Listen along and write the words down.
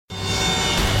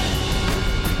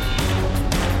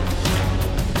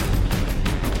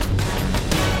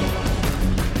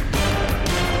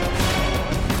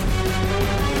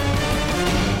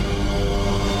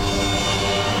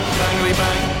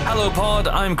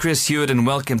I'm Chris Hewitt, and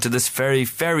welcome to this very,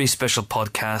 very special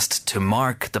podcast to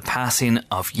mark the passing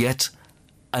of yet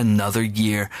another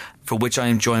year, for which I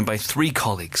am joined by three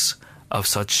colleagues of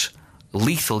such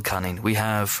lethal cunning. We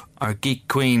have our geek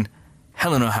queen,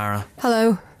 Helen O'Hara.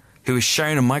 Hello. Who is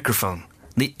sharing a microphone,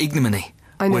 the ignominy,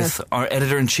 with our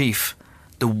editor-in-chief,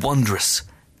 the wondrous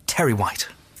Terri White.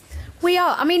 We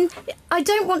are. I mean, I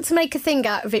don't want to make a thing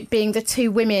out of it being the two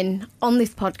women on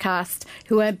this podcast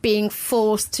who are being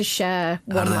forced to share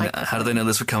one microphone. How do they know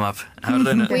this would come up? How do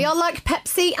they know? We are like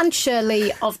Pepsi and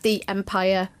Shirley of the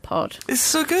Empire Pod. It's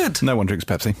so good. No one drinks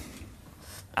Pepsi.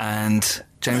 And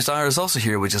James Dyer is also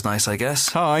here, which is nice, I guess.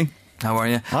 Hi. How are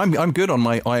you? I'm good on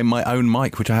my own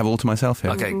mic, which I have all to myself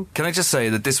here. Okay, can I just say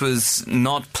that this was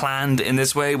not planned in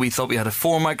this way? We thought we had a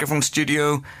 4-microphone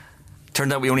studio.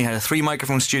 Turned out we only had a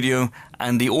 3-microphone studio,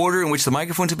 and the order in which the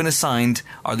microphones have been assigned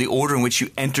are the order in which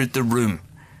you entered the room.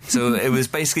 So it was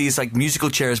basically, it's like musical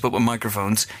chairs but with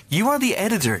microphones. You are the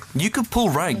editor. You could pull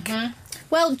rank. Mm-hmm.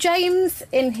 Well, James,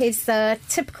 in his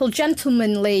typical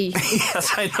gentlemanly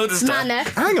yes, I noticed manner,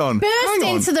 that. burst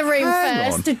into the room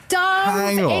first,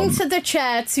 dived into the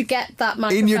chair to get that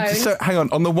microphone. Hang on.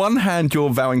 On the one hand, you're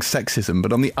vowing sexism,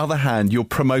 but on the other hand, you're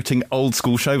promoting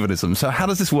old-school chauvinism. So how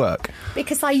does this work?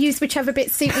 Because I used whichever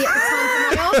bit suited me at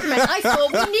the time for my argument. I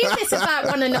thought we knew this about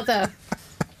one another.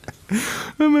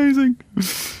 Amazing.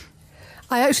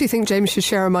 I actually think James should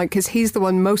share a mic because he's the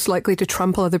one most likely to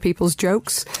trample other people's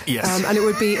jokes. Yes. And it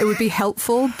would be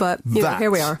helpful, but here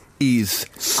we are. Is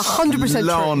 100%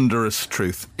 slanderous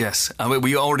truth. Yes,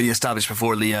 we already established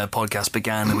before the podcast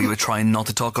began that we would try not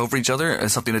to talk over each other.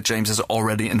 It's something that James has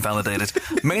already invalidated.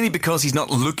 Mainly because he's not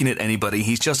looking at anybody.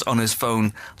 He's just on his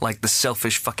phone like the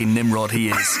selfish fucking Nimrod he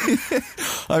is.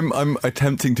 I'm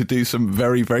attempting to do some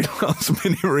very, very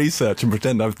last-minute research and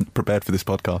pretend I've prepared for this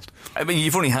podcast. I mean,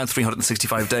 you've only had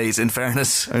 365 days, in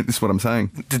fairness. That's what I'm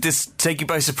saying. Did this take you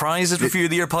by surprise, as Review of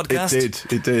the Year podcast? It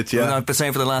did, yeah. And I've been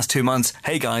saying for the last 2 months,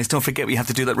 hey guys, don't forget we have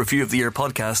to do that Review of the Year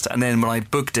podcast. And then when I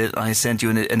booked it, I sent you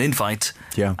an invite.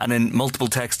 Yeah. And then multiple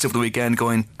texts over the weekend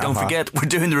going, don't forget, we're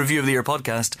doing the Review of the Year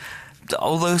podcast.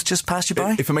 All those just passed you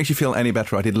by? If it makes you feel any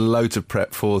better, I did loads of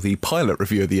prep for the pilot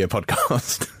Review of the Year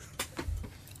podcast.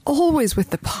 Always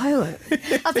with the pilot.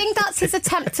 I think that's his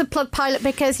attempt to plug pilot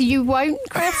because you won't,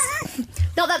 Chris.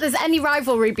 Not that there's any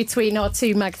rivalry between our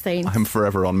two magazines. I'm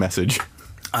forever on message.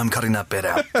 I'm cutting that bit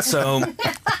out. So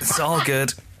it's all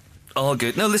good. All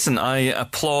good. No, listen, I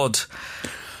applaud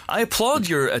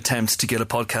your attempts to get a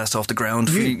podcast off the ground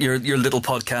for your little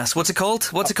podcast. What's it called?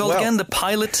 Again? The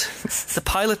pilot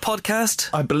podcast?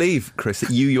 I believe, Chris,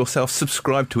 that you yourself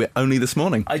subscribed to it only this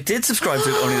morning. I did subscribe to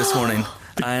it only this morning.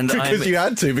 And because you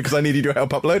had to, because I needed your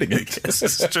help uploading it. Yes,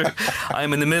 it's true.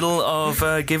 I'm in the middle of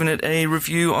giving it a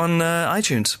review on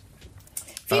iTunes.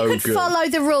 If you could follow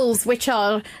the rules, which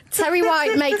are Terri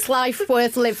White makes life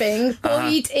worth living,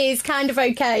 Boyd is kind of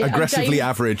okay. Aggressively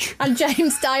average. And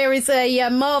James Dyer is a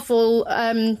Marvel,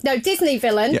 Disney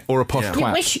villain. Yeah, or a posh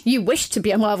twat. You wish to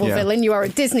be a Marvel villain, you are a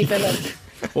Disney villain.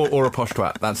 Or a posh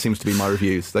twat. That seems to be my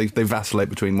reviews. They vacillate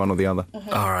between one or the other.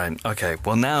 All right. Okay.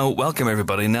 Well, now, welcome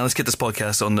everybody. Now let's get this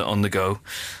podcast on the go.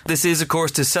 This is, of course,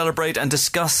 to celebrate and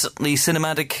discuss the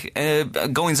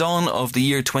cinematic goings-on of the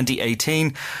year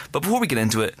 2018. But before we get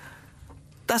into it,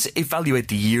 let's evaluate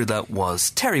the year that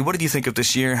was. Terri, what did you think of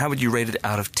this year? How would you rate it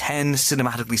out of 10,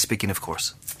 cinematically speaking, of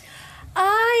course?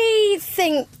 I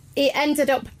think it ended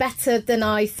up better than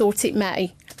I thought it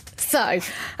may. So,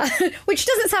 which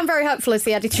doesn't sound very hopeful as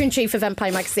the editor-in-chief of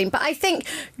Empire magazine, but I think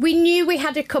we knew we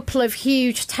had a couple of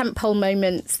huge tentpole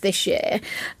moments this year,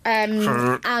 and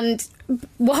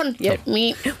one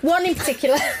in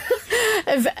particular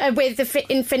with the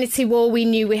Infinity War. We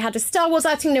knew we had a Star Wars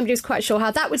outing. Nobody was quite sure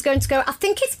how that was going to go. I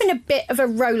think it's been a bit of a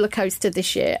roller coaster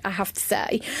this year, I have to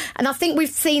say, and I think we've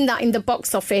seen that in the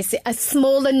box office. A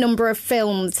smaller number of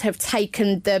films have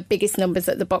taken the biggest numbers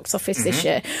at the box office this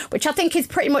year, which I think is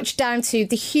pretty much down to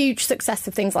the huge success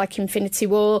of things like Infinity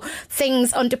War,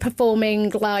 things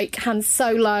underperforming like Han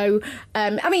Solo.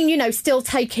 Still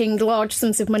taking large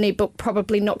sums of money, but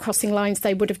probably not crossing lines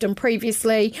they would have done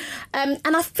previously. And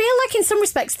I feel like in some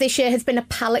respects this year has been a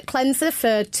palate cleanser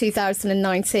for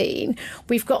 2019.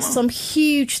 We've got some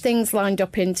huge things lined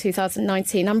up in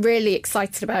 2019. I'm really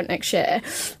excited about next year.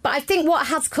 But I think what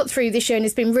has cut through this year and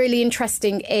has been really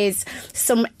interesting is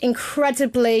some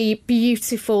incredibly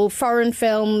beautiful foreign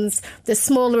films, the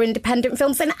smaller independent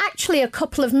films, and actually a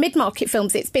couple of mid-market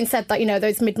films. It's been said that,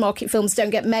 those mid-market films don't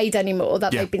get made anymore,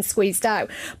 that they've been squeezed out.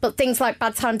 But things like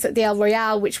Bad Times at the El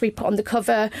Royale, which we put on the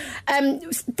cover.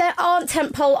 There aren't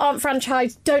tentpole, aren't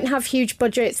franchise, don't have huge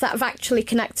budgets that have actually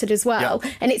connected as well.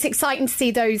 Yeah. And it's exciting to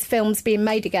see those films being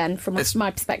made again from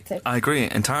my perspective. I agree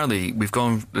entirely.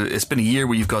 It's been a year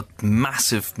where you've got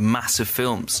massive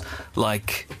films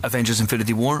like Avengers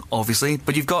Infinity War, obviously,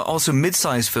 but you've got also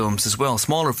mid-sized films as well,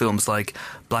 smaller films like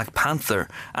Black Panther,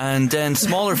 and then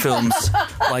smaller films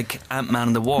like Ant-Man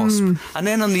and the Wasp. And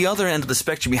then on the other end of the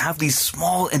spectrum, you have these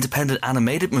small independent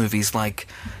animated movies like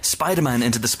Spider-Man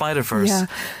Into the Spider-Verse. Yeah.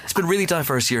 It's been a really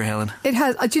diverse year, Helen. It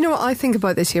has. Do you know what I think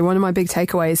about this year? One of my big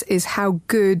takeaways is how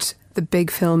good the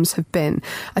big films have been.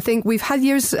 I think we've had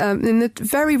years in the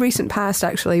very recent past,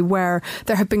 actually, where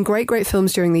there have been great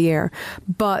films during the year,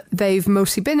 but they've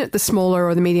mostly been at the smaller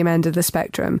or the medium end of the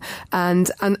spectrum. And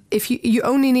if you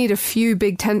only need a few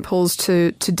big tentpoles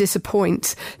to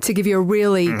disappoint, to give you a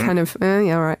really kind of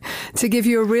to give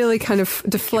you a really kind of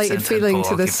deflated feeling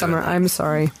to this summer. I'm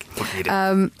sorry.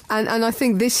 And I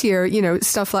think this year,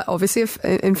 stuff like obviously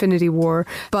Infinity War,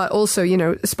 but also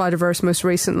Spider-Verse most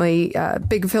recently,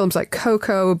 big films like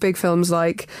Coco, big films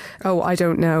like, I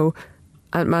don't know,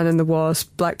 Ant-Man and the Wasp,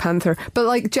 Black Panther. But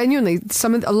like genuinely,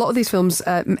 a lot of these films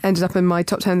ended up in my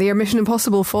top 10 of the year. Mission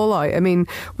Impossible Fallout. I mean,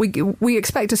 we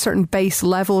expect a certain base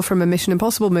level from a Mission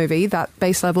Impossible movie, that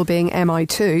base level being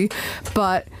MI2,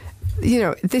 but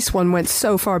this one went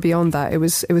so far beyond that. It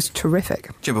was terrific.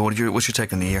 Jimbo, what's your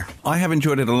take on the year? I have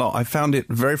enjoyed it a lot. I found it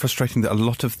very frustrating that a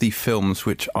lot of the films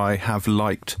which I have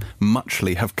liked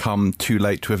muchly have come too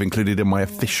late to have included in my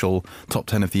official top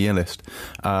 10 of the year list,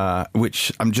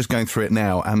 which I'm just going through it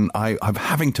now, and I'm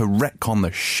having to retcon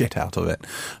the shit out of it,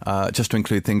 just to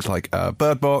include things like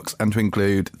Bird Box, and to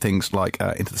include things like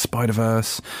Into the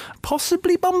Spider-Verse,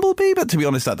 possibly Bumblebee, but to be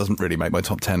honest, that doesn't really make my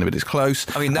top 10, but it's close.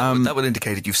 I mean, that would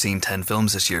indicate that you've seen 10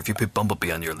 films this year if you put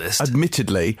Bumblebee on your list.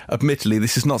 Admittedly,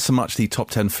 this is not so much the top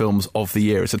 10 films of the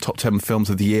year, it's the top 10 films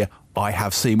of the year I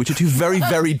have seen, which are two very,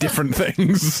 very different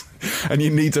things. And you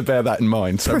need to bear that in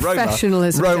mind. So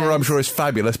Professionalism. Roma, I'm sure, is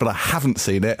fabulous, but I haven't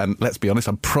seen it, and let's be honest,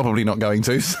 I'm probably not going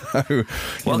to. So,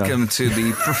 welcome to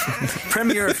the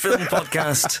premier film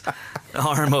podcast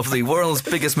arm of the world's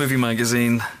biggest movie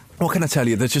magazine. What can I tell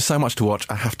you? There's just so much to watch.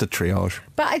 I have to triage.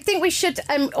 But I think we should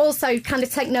also kind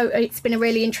of take note. It's been a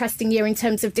really interesting year in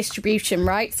terms of distribution,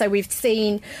 right? So we've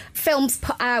seen films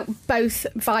put out both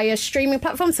via streaming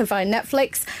platforms, so via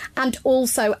Netflix, and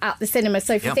also at the cinema.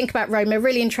 So if you think about Roma,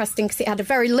 really interesting because it had a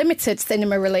very limited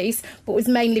cinema release, but was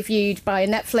mainly viewed by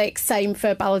Netflix. Same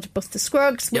for Ballad of Buster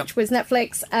Scruggs, which was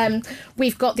Netflix.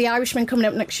 We've got The Irishman coming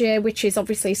up next year, which is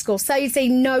obviously Scorsese.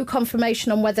 No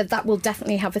confirmation on whether that will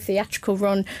definitely have a theatrical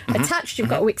run attached. You've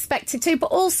got to expect it to, but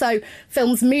also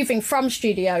films moving from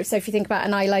studio. So if you think about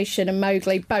Annihilation and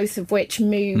Mowgli, both of which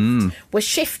were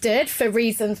shifted for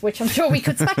reasons which I'm sure we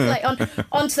could speculate on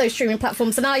onto those streaming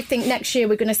platforms. And I think next year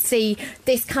we're going to see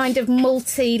this kind of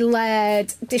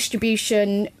multi-layered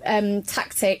distribution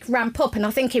tactic ramp up, and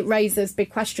I think it raises big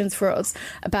questions for us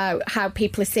about how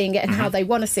people are seeing it and how they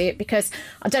want to see it, because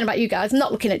I don't know about you guys, I'm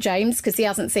not looking at James because he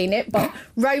hasn't seen it, but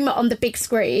Roma on the big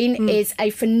screen is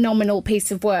a phenomenal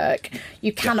piece of work.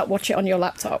 You cannot watch it on your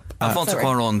laptop. Alfonso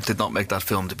Cuarón did not make that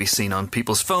film to be seen on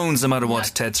people's phones, no matter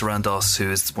what. Ted Sarandos,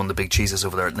 who is one of the big cheeses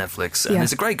over there at Netflix, and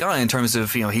he's a great guy in terms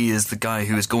of, he is the guy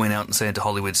who is going out and saying to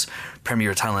Hollywood's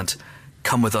premier talent,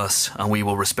 come with us and we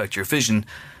will respect your vision,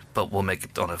 but we'll make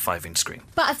it on a 5-inch screen.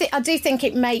 But I do think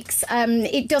it makes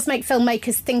it does make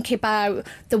filmmakers think about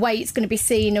the way it's going to be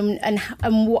seen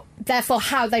and what, therefore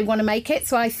how they want to make it.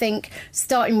 So I think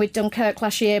starting with Dunkirk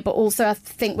last year, but also I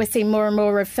think we're seeing more and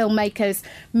more of filmmakers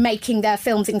making their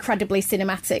films incredibly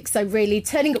cinematic. So really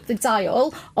turning up the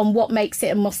dial on what makes it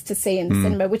a must to see in the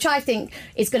cinema, which I think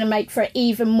is going to make for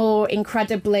even more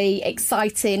incredibly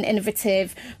exciting,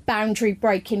 innovative, boundary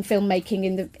breaking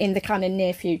filmmaking in the kind of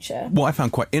near future. What I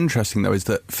found quite interesting, though, is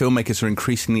that filmmakers are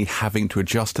increasingly having to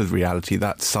adjust to the reality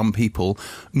that some people,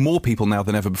 more people now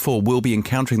than ever before, will be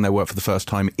encountering their work for the first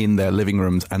time in their living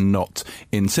rooms and not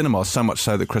in cinemas. So much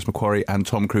so that Chris McQuarrie and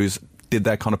Tom Cruise did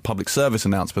their kind of public service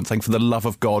announcement saying, for the love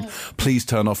of God, please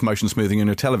turn off motion smoothing on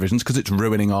your televisions because it's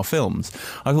ruining our films.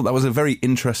 I thought that was a very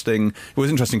interesting... It was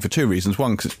interesting for two reasons.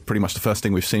 One, because it's pretty much the first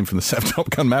thing we've seen from the set of Top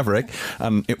Gun Maverick,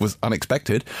 and it was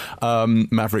unexpected.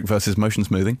 Maverick versus motion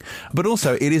smoothing. But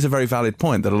also, it is a very valid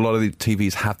point that a lot of the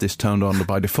TVs have this turned on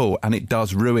by default, and it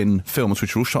does ruin films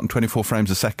which are all shot in 24 frames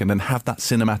a second and have that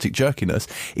cinematic jerkiness.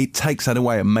 It takes that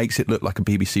away and makes it look like a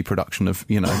BBC production of,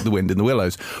 The Wind in the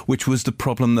Willows, which was the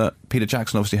problem that Peter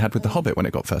Jackson obviously had with The Hobbit when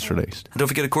it got first released. And don't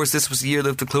forget, of course, this was the year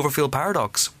of the Cloverfield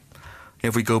paradox.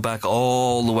 If we go back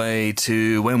all the way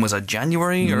to, when was that,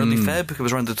 January, early Feb? It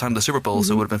was around the time of the Super Bowl,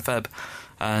 so it would have been Feb.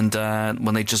 and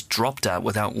when they just dropped out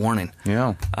without warning.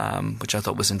 Yeah. Which I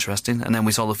thought was interesting. And then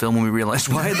we saw the film and we realised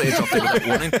why they dropped it without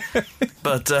warning.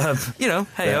 But,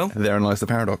 hey-ho. Therein lies the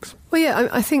paradox. Well, yeah,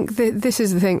 I think this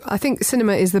is the thing. I think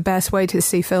cinema is the best way to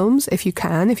see films, if you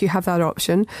have that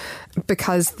option,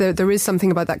 because there is something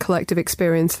about that collective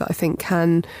experience that I think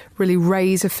can really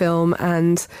raise a film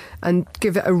and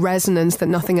give it a resonance that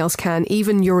nothing else can,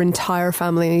 even your entire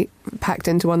family packed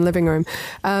into one living room.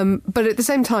 But at the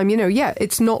same time,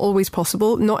 it's not always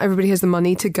possible. Not everybody has the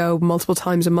money to go multiple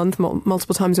times a month,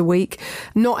 multiple times a week.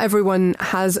 Not everyone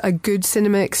has a good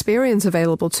cinema experience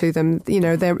available to them.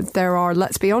 There are,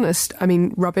 let's be honest,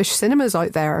 rubbish cinemas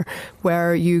out there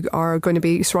where you are going to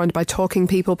be surrounded by talking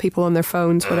people on their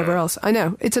phones, whatever else. I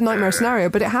know, it's a nightmare scenario,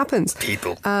 but it happens.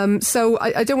 People. So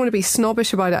I don't want to be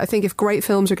snobbish about it. I think if great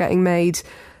films are getting made,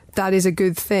 that is a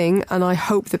good thing, and I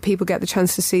hope that people get the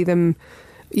chance to see them,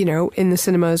 in the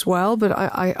cinema as well. But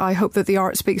I hope that the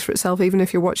art speaks for itself, even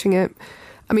if you're watching it.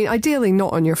 Ideally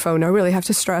not on your phone. I really have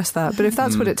to stress that. But if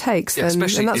that's what it takes, then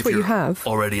that's what you have.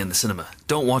 Already in the cinema.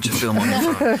 Don't watch a film on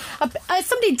your phone.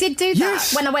 Somebody did do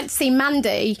that when I went to see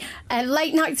Mandy, a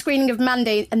late night screening of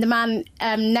Mandy, and the man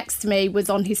next to me was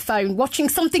on his phone, watching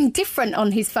something different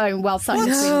on his phone while sat in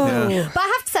the screen. Yeah. But I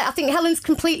have to say, I think Helen's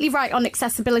completely right on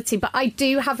accessibility, but I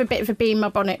do have a bit of a beam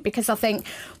up on it, because I think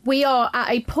we are at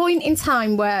a point in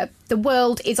time where the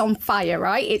world is on fire,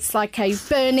 right? It's like a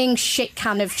burning shit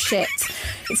can of shit.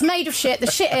 It's made of shit,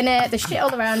 there's shit in it, there's shit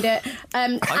all around it.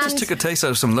 I just took a taste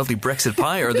out of some lovely Brexit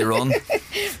pie earlier on.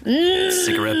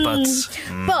 Cigarette butts.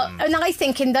 And I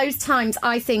think in those times,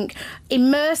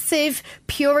 immersive,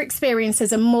 pure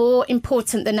experiences are more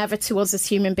important than ever to us as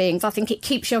human beings. I think it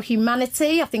keeps your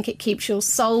humanity, I think it keeps your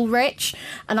soul rich,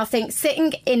 and I think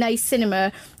sitting in a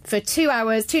cinema for 2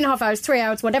 hours, 2.5 hours, 3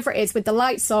 hours, whatever it is, with the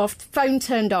lights off, phone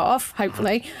turned off,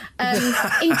 hopefully,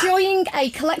 enjoying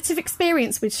a collective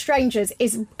experience with strangers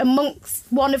is amongst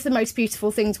one of the most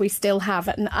beautiful things we still have.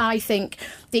 And I think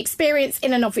the experience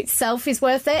in and of itself is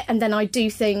worth it. And then I do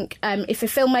think if a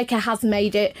filmmaker has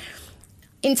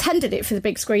intended it for the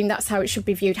big screen, that's how it should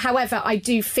be viewed. However, I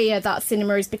do fear that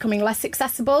cinema is becoming less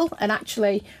accessible, and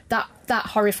actually that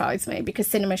horrifies me, because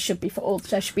cinema should be for all.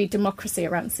 There should be democracy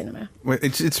around cinema. Well,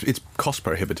 it's cost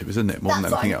prohibitive, isn't it, more than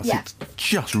anything else? Yeah. It's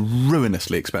just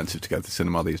ruinously expensive to go to the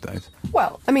cinema these days.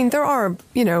 Well, there are,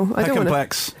 I don't want to...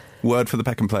 Peck-and-plex. Word for the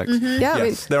Peck-and-plex. Mm-hmm. Yeah,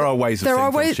 yes, there are ways of there seeing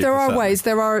are films ways. cheaper, There are certainly. ways.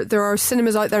 There are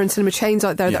cinemas out there and cinema chains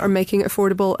out there that are making it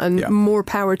affordable, and more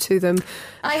power to them.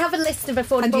 I have a list of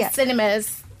affordable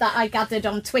cinemas that I gathered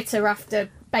on Twitter after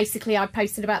basically I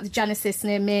posted about the Genesis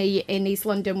near me in East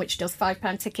London, which does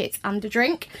 £5 tickets and a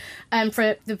drink.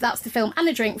 That's the film and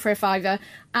a drink for £5.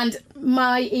 And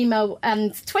my email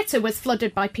and Twitter was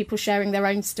flooded by people sharing their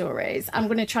own stories. I'm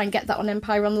going to try and get that on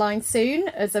Empire Online soon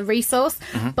as a resource.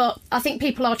 Mm-hmm. But I think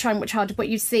people are trying much harder. But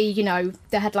you see,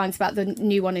 the headlines about the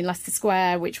new one in Leicester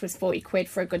Square, which was £40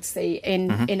 for a good seat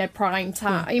in a prime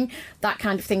time. That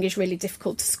kind of thing is really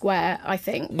difficult to square, I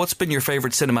think. What's been your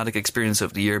favourite cinematic experience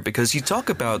of the year? Because you talk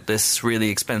about this really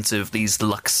expensive, these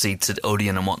Lux seats at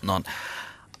Odeon and whatnot.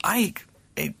 I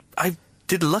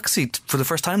did a Lux seat for the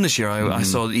first time this year. I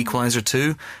saw Equalizer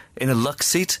 2 in a Lux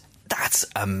seat. That's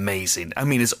amazing.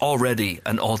 It's already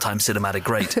an all-time cinematic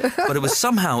great, but it was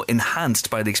somehow enhanced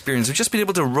by the experience of just being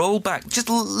able to roll back, just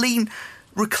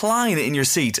recline in your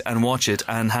seat and watch it,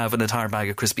 and have an entire bag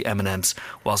of crispy M&Ms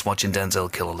whilst watching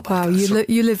Denzel kill all the bad guys. Wow,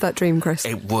 you live that dream, Chris.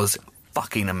 It was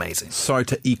fucking amazing. Sorry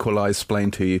to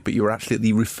explain to you, but you were actually at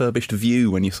the refurbished View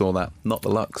when you saw that, not the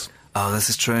Lux. Oh, this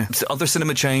is true. Other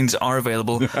cinema chains are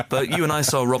available, but you and I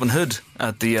saw Robin Hood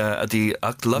at the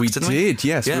Lux, didn't we? Did,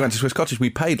 yes. Yeah. We went to Swiss Cottage. We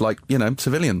paid like,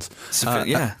 civilians.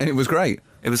 Yeah. And it was great.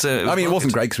 It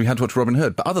wasn't great because we had to watch Robin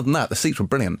Hood, but other than that, the seats were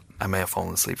brilliant. I may have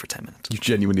fallen asleep for 10 minutes. You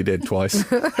genuinely did twice.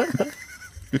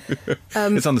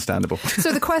 It's understandable.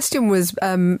 So the question was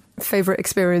favourite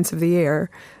experience of the year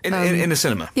in a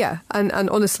cinema. Yeah, and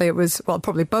honestly, it was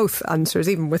probably both answers,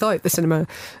 even without the cinema.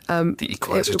 The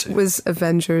Equalizer 2 was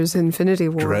Avengers: Infinity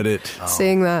War. Dread it.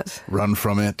 Seeing that, run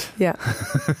from it. Yeah.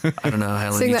 I don't know,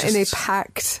 Helen. Seeing that in a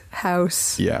packed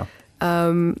house. Yeah.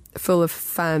 Full of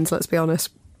fans. Let's be honest.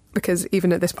 Because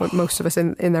even at this point, most of us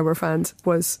in there were fans,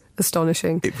 was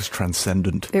astonishing. It was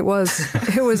transcendent. It was.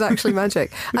 It was actually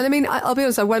magic. And I'll be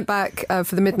honest, I went back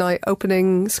for the midnight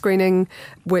opening screening,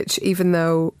 which even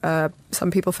though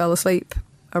some people fell asleep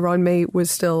around me, was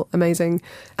still amazing.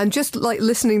 And just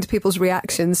listening to people's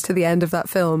reactions to the end of that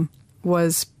film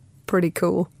was pretty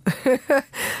cool.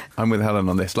 I'm with Helen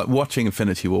on this. Watching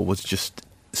Infinity War was just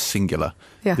singular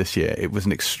Yeah. this year. It was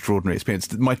an extraordinary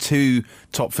experience. My two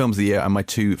top films of the year and my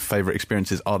two favourite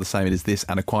experiences are the same. It is this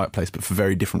and A Quiet Place, but for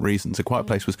very different reasons. A Quiet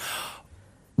Place was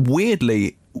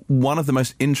weirdly one of the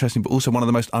most interesting but also one of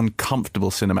the most uncomfortable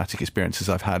cinematic experiences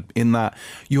I've had, in that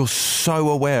you're so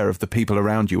aware of the people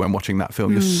around you when watching that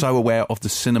film. You're so aware of the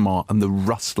cinema and the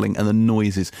rustling and the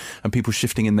noises and people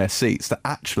shifting in their seats that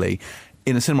actually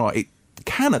in a cinema it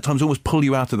can at times almost pull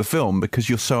you out of the film because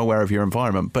you're so aware of your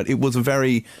environment. But it was a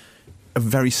very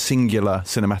singular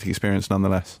cinematic experience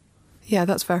nonetheless. Yeah,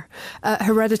 that's fair.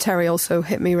 Hereditary also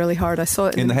hit me really hard. I saw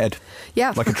it In the head?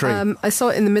 Yeah. Like a tree? I saw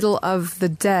it in the middle of the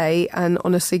day and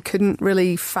honestly couldn't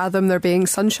really fathom there being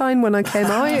sunshine when I came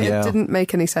out. Yeah. It didn't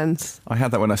make any sense. I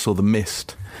had that when I saw The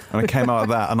Mist. And I came out of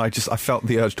that and I felt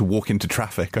the urge to walk into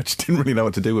traffic. I just didn't really know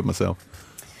what to do with myself.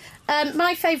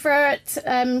 My favourite,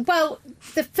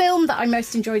 the film that I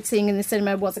most enjoyed seeing in the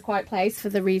cinema was A Quiet Place, for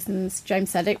the reasons James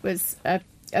said. It was a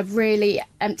really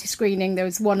empty screening. There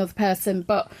was one other person,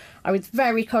 but I was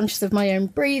very conscious of my own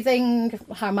breathing,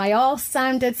 how my arse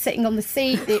sounded sitting on the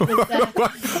seat. It was,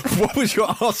 What was your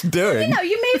arse doing?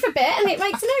 You move a bit and it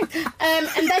makes a noise.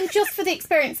 And then just for the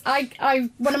experience, I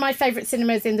one of my favourite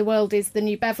cinemas in the world is the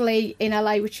New Beverly in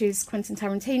LA, which is Quentin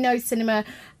Tarantino's cinema.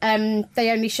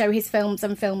 They only show his films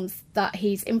and films that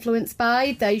he's influenced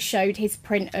by. They showed his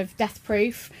print of Death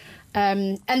Proof.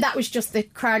 And that was just, the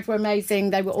crowd were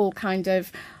amazing. They were all kind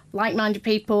of like-minded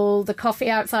people. The coffee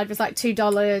outside was like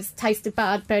 $2, tasted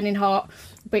bad, burning hot,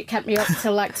 but it kept me up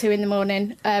till like 2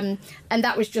 a.m. And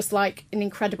that was just like an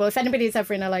incredible. If anybody's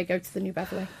ever in LA, go to the New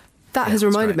Beverly. That has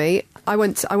reminded me, I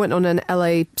went on an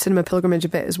LA cinema pilgrimage a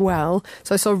bit as well.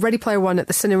 So I saw Ready Player One at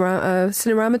the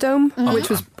Cinerama Dome, which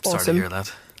was awesome. Sorry to hear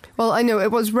that. Well, I know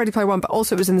it was Ready Player One, but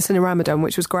also it was in the Cinerama Dome,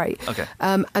 which was great. Okay.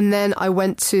 And then I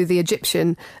went to the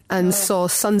Egyptian and saw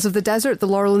Sons of the Desert, the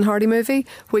Laurel and Hardy movie,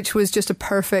 which was just a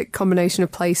perfect combination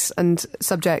of place and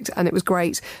subject, and it was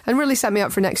great. And really set me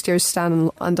up for next year's Stan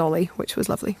and Ollie, which was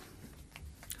lovely.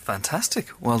 Fantastic.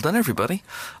 Well done, everybody.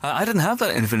 I didn't have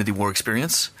that Infinity War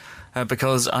experience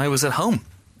because I was at home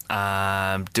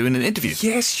doing an interview.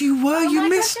 Yes, you were. You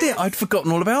missed it. I'd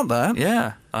forgotten all about that.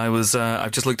 Yeah, I was.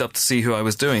 I've just looked up to see who I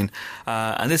was doing,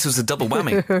 and this was a double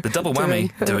whammy. The double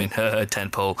whammy doing 10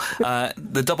 pole.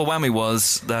 The double whammy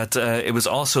was that it was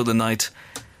also the night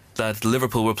that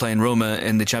Liverpool were playing Roma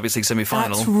in the Champions League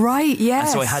semi-final. That's right. Yes.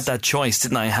 And so I had that choice,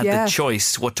 didn't I? I had the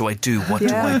choice. What do I do? What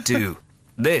do I do?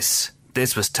 This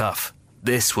was tough.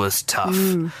 This was tough.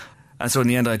 And so in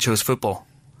the end, I chose football.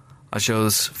 I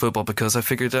chose football because I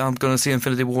figured I'm going to see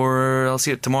Infinity War. I'll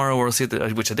see it tomorrow, or I'll see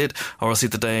it, which I did, or I'll see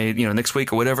it the day, next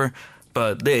week or whatever.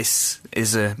 But this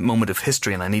is a moment of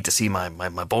history, and I need to see my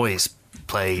boys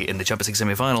play in the Champions League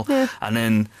semi-final. Yeah. And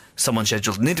then someone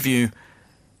scheduled an interview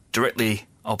directly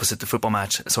opposite the football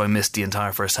match, so I missed the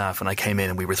entire first half, and I came in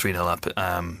and we were 3-0 up.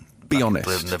 Be honest.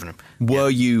 Were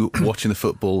you watching the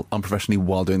football unprofessionally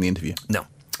while doing the interview? No.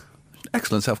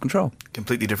 Excellent self-control.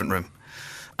 Completely different room.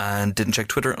 And didn't check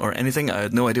Twitter or anything. I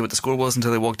had no idea what the score was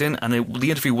until I walked in, and the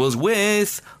interview was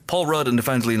with Paul Rudd and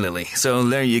Evangeline Lilly. So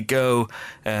there you go,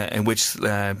 in which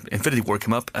Infinity War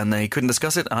came up, and they couldn't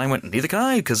discuss it, and I went, neither can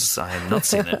I, because I had not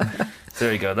seen it. So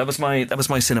there you go. That was my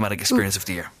cinematic experience of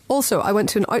the year. Also, I went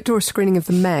to an outdoor screening of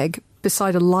The Meg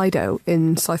beside a Lido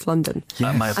in South London.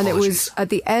 Yeah. My apologies. And it was at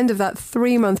the end of that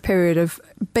 3-month period of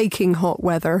baking hot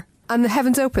weather. And the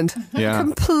heavens opened. Yeah.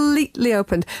 Completely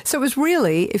opened. So it was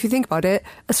really, if you think about it,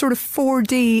 a sort of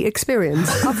 4D experience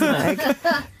of the Meg,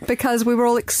 because we were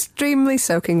all extremely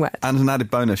soaking wet. And an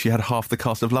added bonus, you had half the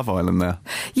cast of Love Island there.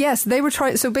 Yes, they were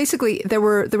trying. So basically, there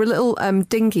were little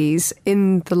dinghies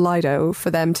in the Lido for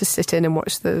them to sit in and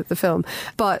watch the film.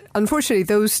 But unfortunately,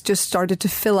 those just started to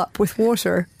fill up with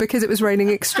water because it was raining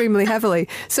extremely heavily.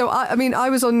 So I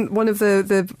was on one of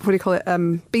the what do you call it,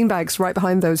 beanbags right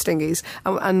behind those dinghies,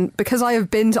 and because I have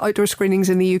been to outdoor screenings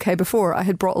in the UK before, I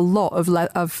had brought a lot of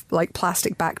like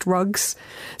plastic-backed rugs.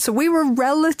 So we were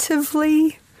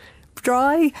relatively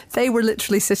dry. They were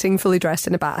literally sitting fully dressed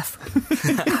in a bath.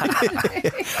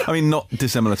 I mean, not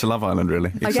dissimilar to Love Island,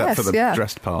 really, except for the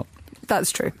dressed part.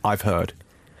 That's true. I've heard.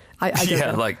 I don't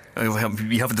know. Like, you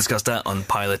haven't discussed that on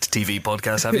Pilot TV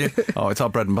podcast, have you? Oh, it's our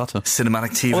bread and butter.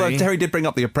 Cinematic TV. Although Terry did bring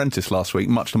up The Apprentice last week,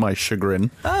 much to my chagrin.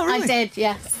 Oh, really? I did,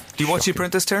 yes. Do you watch The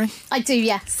Apprentice, Terry? I do,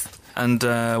 yes. And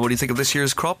what do you think of this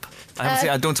year's crop? I haven't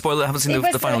seen. Don't spoil it. I haven't seen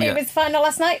the final yet. It was final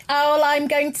last night. All I'm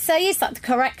going to say is that the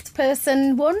correct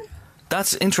person won.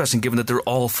 That's interesting, given that they're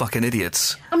all fucking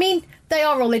idiots. I mean, they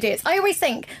are all idiots. I always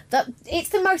think that it's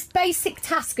the most basic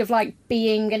task of, like,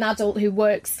 being an adult who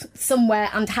works somewhere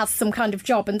and has some kind of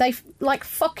job, and they, like,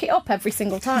 fuck it up every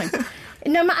single time.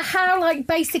 no matter how like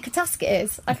basic a task it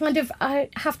is, I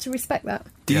have to respect that.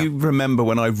 Do you remember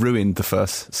when I ruined the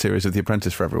first series of The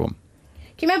Apprentice for everyone?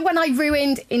 Do you remember when I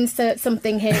ruined insert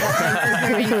something here?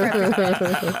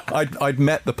 I'd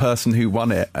met the person who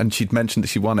won it, and she'd mentioned that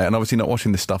she won it, and obviously not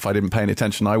watching this stuff, I didn't pay any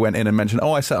attention. I went in and mentioned,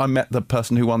 I met the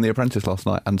person who won The Apprentice last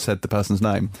night, and said the person's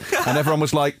name. And everyone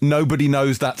was like, nobody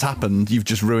knows that's happened, you've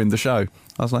just ruined the show.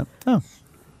 I was like, oh.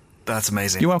 That's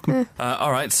amazing. You're welcome.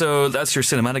 All right, so that's your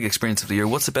cinematic experience of the year.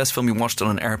 What's the best film you watched on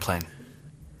an airplane?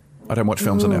 I don't watch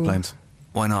films on airplanes.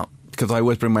 Why not? Because I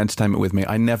always bring my entertainment with me.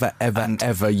 I never,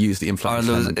 ever use the inflatable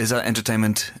entertainment. Is that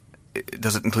entertainment?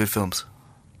 Does it include films?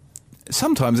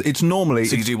 Sometimes it's normally...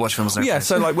 So you do watch films on airplanes?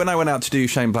 Yeah, so like when I went out to do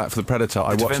Shane Black for The Predator,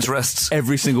 I watched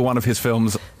every single one of his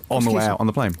films on the way out on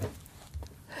the plane.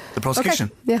 The prosecution?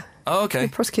 Okay. Yeah. Oh, okay. They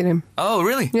prosecute him. Oh,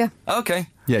 really? Yeah. Okay.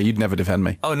 Yeah, you'd never defend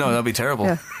me. Oh, no, that'd be terrible.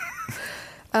 Yeah.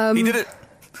 He did it.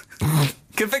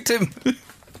 Convict him.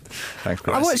 Thanks,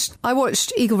 Chris. I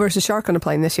watched Eagle vs. Shark on a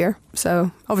plane this year,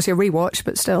 so obviously a rewatch,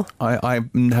 but still. I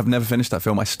have never finished that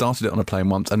film. I started it on a plane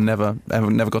once and never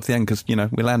got to the end because,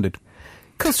 we landed.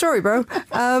 Cool story, bro.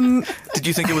 Did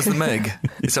you think it was the Meg?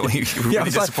 Is that what you were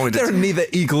really disappointed? There are neither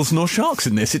eagles nor sharks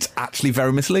in this. It's actually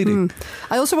very misleading.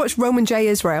 I also watched Roman J.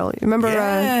 Israel. Remember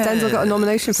Denzel got a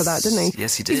nomination for that, didn't he?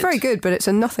 Yes, he did. He's very good, but it's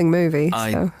a nothing movie.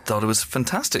 I thought it was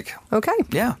fantastic. Okay.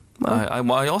 Yeah.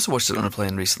 Well. I also watched it on a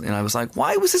plane recently, and I was like,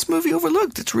 why was this movie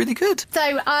overlooked? It's really good.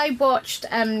 So I watched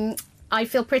I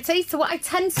Feel Pretty. So what I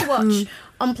tend to watch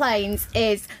on planes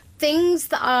is things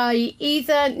that I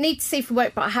either need to see for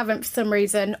work but I haven't for some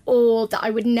reason, or that I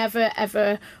would never,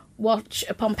 ever watch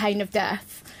upon pain of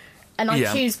death. And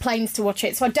I choose planes to watch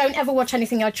it. So I don't ever watch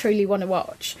anything I truly want to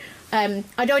watch.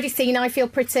 I'd already seen I Feel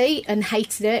Pretty and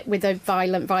hated it with a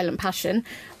violent passion.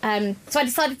 So I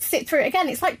decided to sit through it again.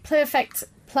 It's like perfect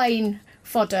plane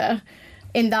fodder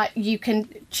in that you can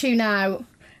tune out,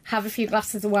 have a few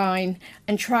glasses of wine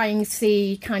and try and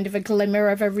see kind of a glimmer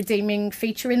of a redeeming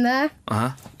feature in there.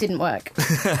 Didn't work.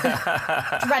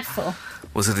 Dreadful.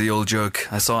 Was it the old joke?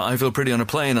 I saw I Feel Pretty on a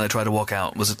plane and I tried to walk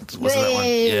out. Was it that one?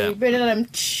 Yeah.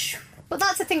 But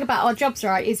that's the thing about our jobs,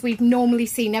 right, is we've normally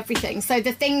seen everything. So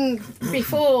the thing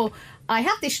before I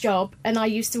had this job and I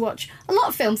used to watch a lot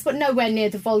of films, but nowhere near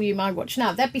the volume I watch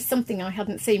now. There'd be something I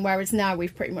hadn't seen, whereas now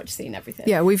we've pretty much seen everything.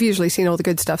 Yeah, we've usually seen all the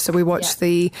good stuff, so we watch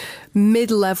the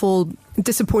mid-level,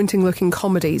 disappointing-looking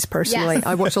comedies, personally. Yes.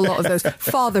 I watch a lot of those.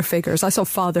 Father Figures. I saw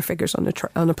Father Figures on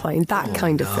a plane, that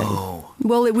kind of thing.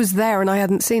 Well, it was there and I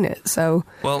hadn't seen it, so...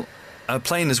 Well, a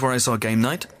plane is where I saw Game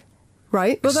Night.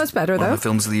 Right, well that's better though. One of the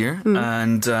films of the year,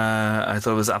 and I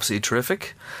thought it was absolutely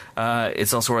terrific.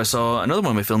 It's also where I saw another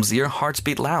one of my films of the year, Hearts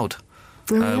Beat Loud,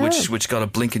 which got a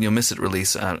blink and you'll miss it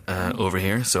release over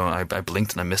here. So I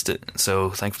blinked and I missed it. So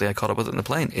thankfully I caught up with it in the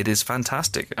plane. It is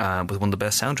fantastic, with one of the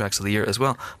best soundtracks of the year as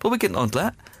well. But we'll be getting on to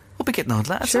that.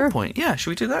 At some point. Yeah,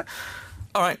 should we do that?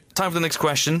 All right, time for the next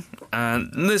question.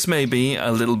 And this may be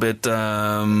a little bit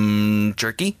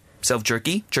jerky.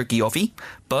 Jerky-offy,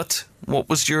 but what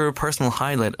was your personal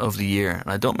highlight of the year?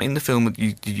 And I don't mean the film that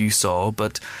you saw,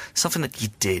 but something that you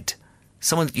did,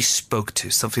 someone that you spoke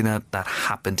to, something that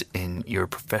happened in your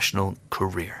professional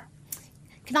career.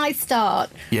 Can I start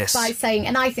by saying,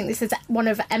 and I think this is one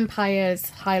of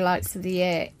Empire's highlights of the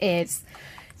year, is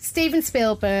Steven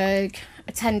Spielberg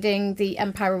attending the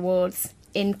Empire Awards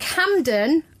in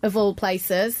Camden, of all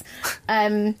places.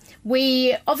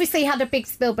 We obviously had a big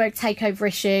Spielberg takeover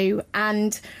issue,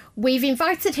 and we've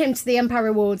invited him to the Empire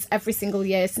Awards every single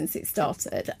year since it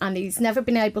started, and he's never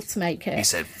been able to make it. He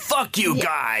said, fuck you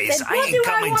guys, Said, I ain't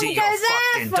coming to your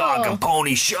fucking dog and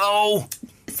pony show.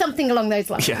 Something along those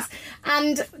lines. Yeah.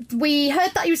 And we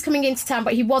heard that he was coming into town,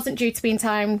 but he wasn't due to be in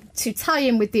time to tie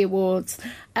in with the awards.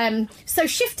 So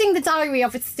shifting the diary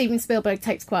of Steven Spielberg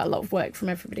takes quite a lot of work from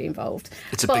everybody involved.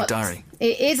 It's a big diary.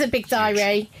 It is a big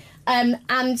diary.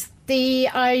 And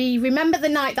I remember the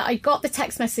night that I got the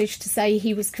text message to say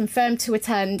he was confirmed to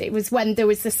attend. It was when there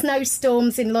was the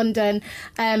snowstorms in London,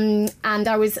 and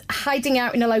I was hiding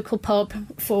out in a local pub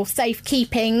for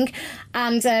safekeeping,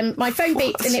 and my phone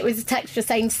beeped and it was a text just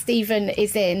saying Stephen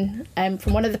is in,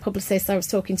 from one of the publicists I was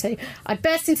talking to. I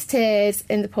burst into tears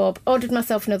in the pub, ordered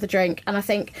myself another drink, and I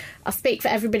think I speak for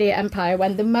everybody at Empire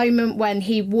when the moment when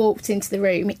he walked into the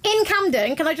room in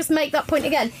Camden, can I just make that point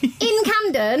again? In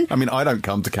Camden. I mean, I don't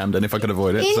come to Camden if I could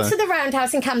avoid it. Into the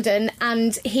Roundhouse in Camden,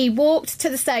 and he walked to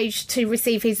the stage to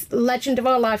receive his Legend of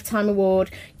Our Lifetime award,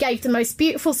 gave the most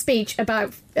beautiful speech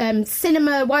about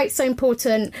cinema, why it's so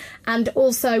important, and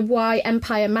also why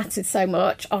Empire mattered so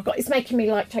much. Oh God, it's making me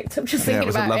choked up just thinking about it. It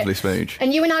was a lovely speech.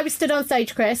 And you and I were stood on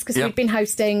stage, Chris, because we'd been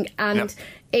hosting, and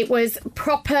it was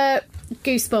proper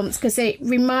goosebumps because it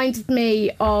reminded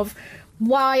me of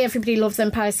why everybody loves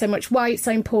Empire so much, why it's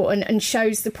so important, and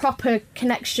shows the proper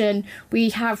connection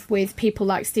we have with people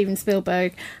like Steven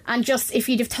Spielberg. And just, if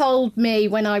you'd have told me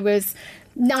when I was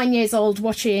 9 years old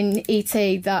watching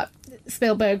E.T. that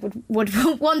Spielberg would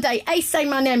one day A, say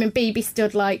my name, and B, be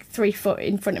stood like 3 foot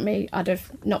in front of me, I'd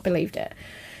have not believed it.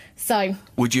 So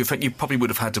would you probably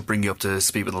would have had to bring you up to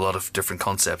speed with a lot of different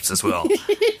concepts as well.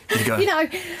 You go,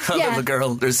 little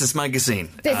girl, there's this magazine.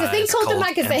 There's a thing called a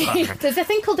magazine. Empire. There's a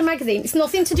thing called a magazine. It's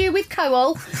nothing to do with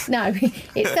coal. No,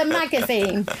 it's a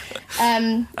magazine.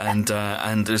 And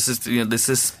there's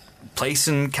this place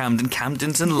in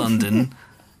Camden's in London.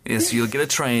 Yes, you'll get a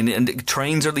train, and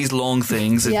trains are these long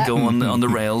things that go on the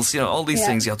rails. All these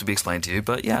things you have to be explained to you.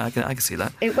 But yeah, I can see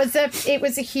that. It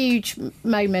was a huge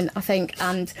moment, I think,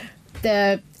 and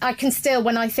I can still,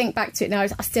 when I think back to it now, I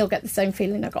still get the same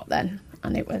feeling I got then,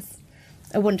 and it was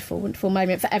a wonderful, wonderful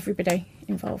moment for everybody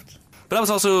involved. But that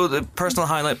was also the personal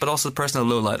highlight, but also the personal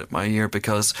lowlight of my year,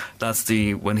 because that's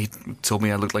when he told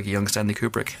me I looked like a young Stanley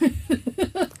Kubrick.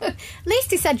 At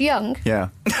least he said young. Yeah.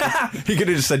 He could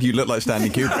have just said you look like Stanley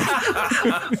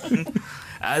Kubrick.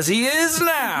 As he is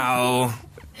now.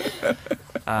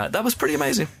 That was pretty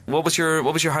amazing. What was your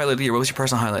highlight of the year? What was your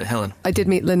personal highlight, Helen? I did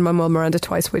meet Lin-Manuel Miranda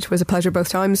twice, which was a pleasure both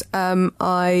times.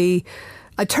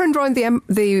 I turned around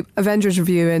the Avengers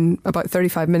review in about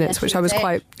 35 minutes, which I was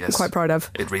quite proud of.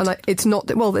 It's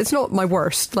not my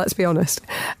worst, let's be honest.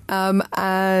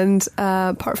 And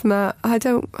apart from that,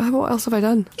 what else have I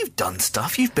done? You've done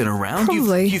stuff. You've been around.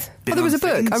 Probably. You've been there was a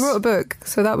book. things. I wrote a book,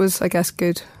 so that was, I guess,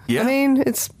 good. Yeah. I mean,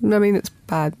 it's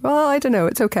bad. Well, I don't know.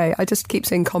 It's okay. I just keep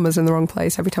seeing commas in the wrong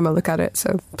place every time I look at it.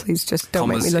 So please just don't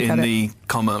make me look at it. Commas in the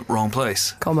comma wrong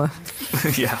place. Comma.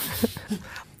 Yeah.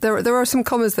 There are some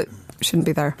commas that shouldn't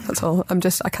be there. That's all.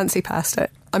 I can't see past it.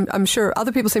 I'm sure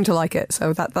other people seem to like it,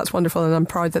 so that's wonderful, and I'm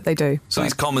proud that they do. So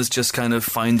these commas just kind of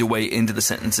find a way into the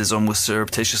sentences almost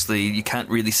surreptitiously. You can't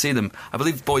really see them. I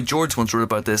believe Boy George once wrote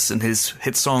about this in his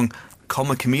hit song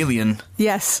 "Comma Chameleon."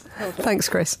 Yes. Thanks,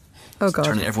 Chris. Oh God.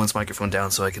 Turning everyone's microphone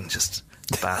down so I can just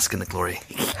bask in the glory.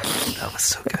 That was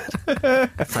so good.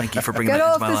 Thank you for bringing that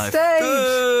into my life. Get off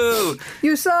the stage!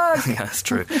 You suck! Yeah, that's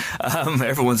true.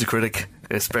 Everyone's a critic,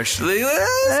 especially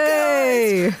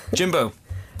Hey! Jimbo,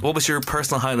 what was your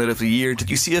personal highlight of the year?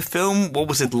 Did you see a film? What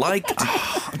was it like?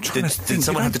 Did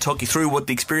someone have to talk you through what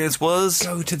the experience was?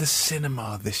 Go to the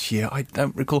cinema this year. I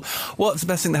don't recall. What's the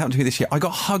best thing that happened to me this year? I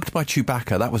got hugged by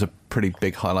Chewbacca. That was a pretty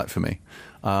big highlight for me.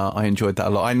 I enjoyed that a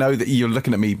lot. I know that you're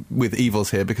looking at me with evils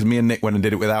here because me and Nick went and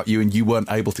did it without you, and you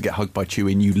weren't able to get hugged by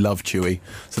Chewie, and you love Chewie.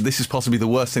 So this is possibly the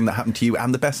worst thing that happened to you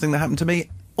and the best thing that happened to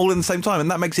me all in the same time, and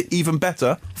that makes it even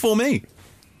better for me.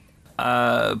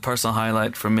 Personal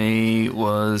highlight for me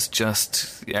was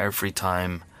just every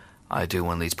time I do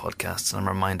one of these podcasts, I'm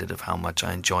reminded of how much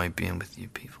I enjoy being with you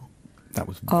people. That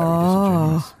was very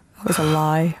disingenuous. That was a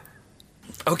lie.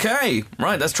 Okay,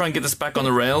 right, let's try and get this back on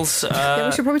the rails. Yeah,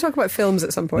 we should probably talk about films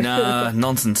at some point. Nah,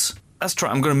 nonsense. Let's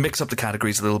try. I'm going to mix up the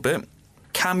categories a little bit.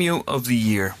 Cameo of the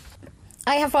year.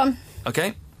 I have one.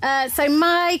 Okay. So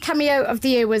my cameo of the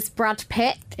year was Brad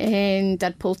Pitt in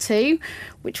Deadpool 2,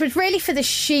 which was really for the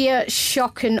sheer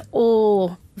shock and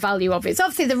awe value of it. So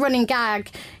obviously the running gag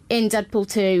in Deadpool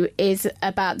 2 is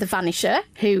about the Vanisher,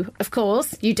 who, of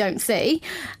course, you don't see,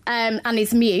 and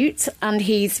is mute, and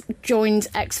he's joined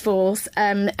X-Force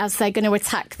as they're going to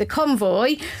attack the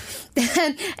convoy.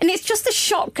 And it's just a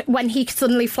shock when he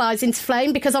suddenly flies into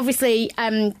flame, because obviously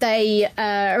they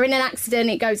are in an accident.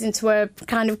 It goes into a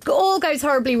kind of, all goes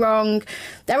horribly wrong.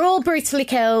 They're all brutally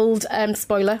killed.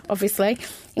 Spoiler, obviously,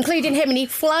 including him. And he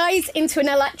flies into an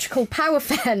electrical power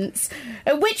fence,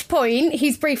 at which point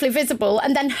he's briefly visible,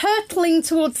 and then hurtling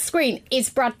towards the screen is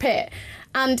Brad Pitt.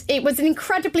 And it was an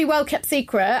incredibly well-kept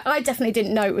secret. I definitely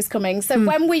didn't know it was coming. So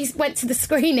when we went to the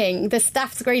screening, the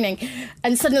staff screening,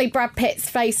 and suddenly Brad Pitt's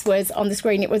face was on the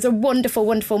screen, it was a wonderful,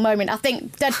 wonderful moment. I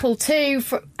think Deadpool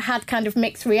 2 had kind of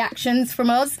mixed reactions from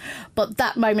us, but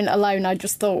that moment alone I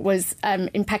just thought was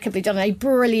impeccably done. A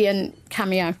brilliant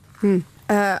cameo.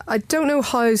 I don't know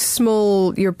how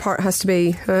small your part has to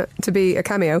be a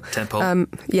cameo. 10-pole.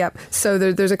 Yeah, so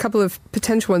there's a couple of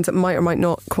potential ones that might or might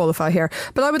not qualify here.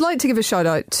 But I would like to give a shout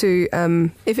out to,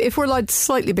 if we're allowed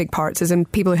slightly big parts, as in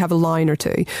people who have a line or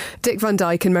two, Dick Van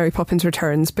Dyke in Mary Poppins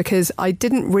Returns, because I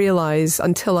didn't realise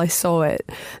until I saw it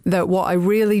that what I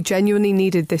really genuinely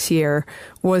needed this year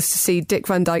was to see Dick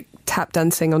Van Dyke tap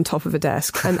dancing on top of a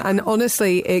desk. And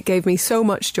honestly, it gave me so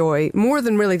much joy, more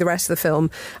than really the rest of the film.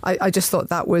 I just thought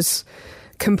that was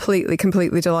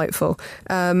completely delightful.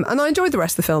 And I enjoyed the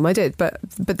rest of the film, I did, but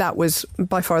that was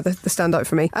by far the standout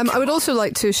for me. I would also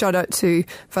like to shout out to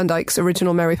Van Dyke's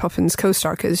original Mary Poppins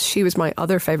co-star, because she was my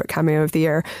other favourite cameo of the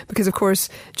year, because of course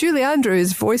Julie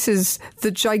Andrews voices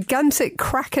the gigantic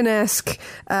Kraken-esque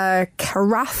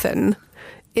Karathan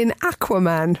in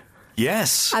Aquaman.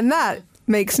 Yes. And that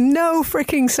makes no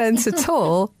freaking sense at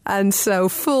all, and so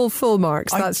full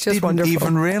marks. That's just wonderful. I didn't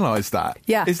even realise that.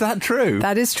 Yeah. Is that true?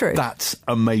 That is true. That's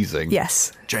amazing.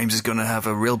 Yes. James is going to have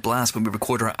a real blast when we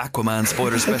record our Aquaman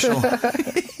spoiler special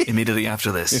immediately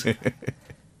after this.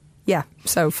 Yeah,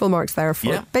 so full marks there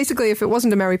for basically, if it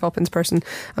wasn't a Mary Poppins person,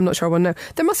 I'm not sure I would know.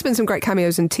 There must have been some great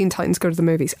cameos in Teen Titans Go to the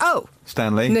Movies. Oh!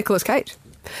 Stan Lee. Nicolas Cage.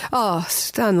 Oh,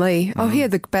 Stan Lee. Oh, he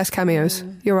had the best cameos.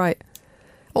 You're right.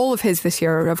 All of his this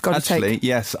year I've got to take. Actually,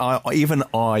 yes, even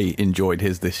I enjoyed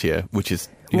his this year, which is,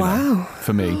 you know,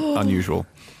 for me, unusual.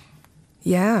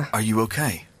 Yeah. Are you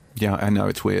okay? Yeah, I know,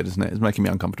 it's weird, isn't it? It's making me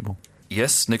uncomfortable.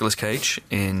 Yes, Nicolas Cage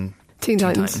in Teen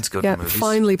Titans. Go to the Movies.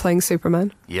 Finally playing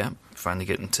Superman. Yeah, finally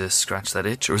getting to scratch that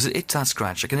itch. Or is it itch that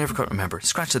scratch? I can never quite remember.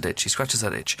 Scratch that itch. He scratches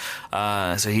that itch.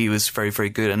 So he was very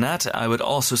good in that. I would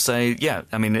also say,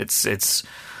 I mean, it's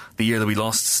the year that we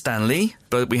lost Stan Lee,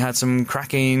 but we had some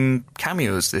cracking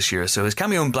cameos this year. So his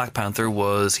cameo in Black Panther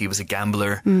he was a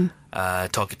gambler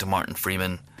talking to Martin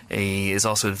Freeman. He is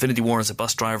also in Infinity War as a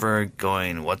bus driver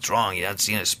going, what's wrong? You hadn't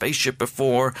seen a spaceship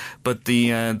before. But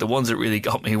the ones that really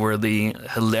got me were the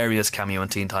hilarious cameo in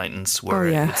Teen Titans, where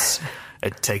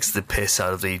it takes the piss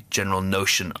out of the general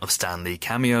notion of Stan Lee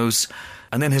cameos.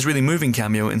 And then his really moving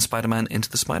cameo in Spider-Man Into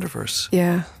the Spider-Verse.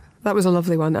 Yeah, that was a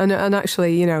lovely one. And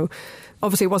actually, you know,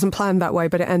 obviously it wasn't planned that way,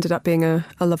 but it ended up being a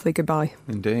lovely goodbye.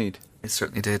 Indeed. It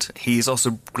certainly did. He's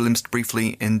also glimpsed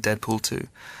briefly in Deadpool 2,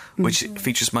 which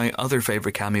features my other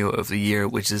favourite cameo of the year,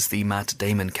 which is the Matt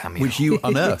Damon cameo. Which you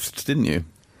unearthed, didn't you?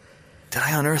 Did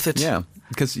I unearth it? Yeah,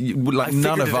 because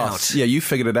none of us... Yeah, you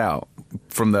figured it out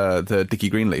from the Dickie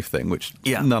Greenleaf thing, which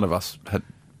none of us had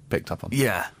picked up on.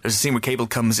 Yeah. There's a scene where Cable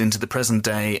comes into the present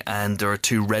day and there are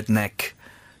two rednecks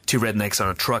on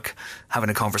a truck having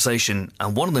a conversation,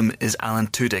 and one of them is Alan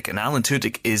Tudyk, and Alan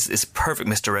Tudyk is perfect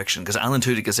misdirection, because Alan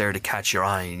Tudyk is there to catch your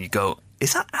eye, and you go,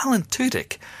 is that Alan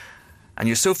Tudyk? And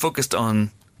you're so focused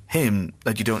on him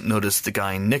that you don't notice the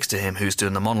guy next to him who's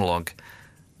doing the monologue,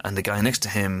 and the guy next to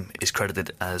him is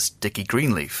credited as Dickie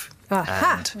Greenleaf.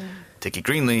 Aha. And Dickie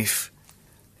Greenleaf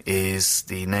is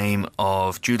the name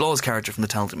of Jude Law's character from The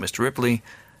Talented Mr. Ripley.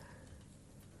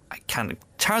 I can't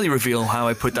entirely reveal how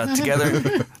I put that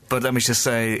together, but let me just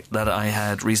say that I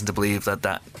had reason to believe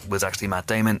that was actually Matt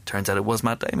Damon. Turns out it was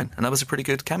Matt Damon, and that was a pretty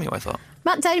good cameo, I thought.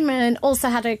 Matt Damon also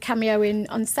had a cameo in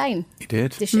Unsane. He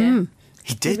did. This year.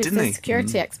 He did, didn't he? He was a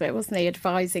security expert, wasn't he,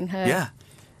 advising her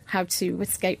how to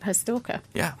escape her stalker.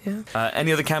 Yeah.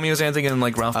 Any other cameos, anything in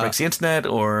like Ralph Breaks the Internet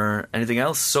or anything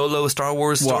else? Solo, Star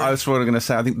Wars story? Well, I was going to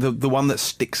say, I think the one that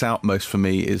sticks out most for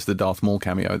me is the Darth Maul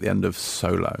cameo at the end of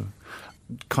Solo.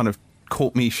 Kind of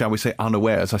caught me, shall we say,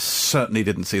 unawares. I certainly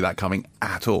didn't see that coming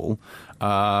at all.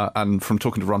 And from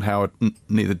talking to Ron Howard,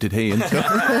 neither did he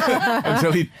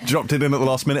until he dropped it in at the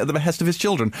last minute at the behest of his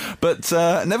children. But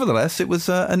nevertheless, it was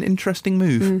an interesting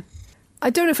move. I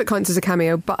don't know if it counts as a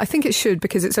cameo, but I think it should,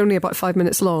 because it's only about 5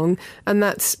 minutes long, and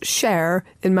that's Cher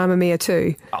in Mamma Mia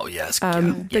 2. Oh, yes.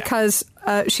 Because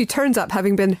she turns up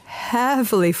having been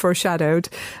heavily foreshadowed.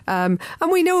 And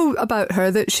we know about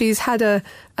her that she's had a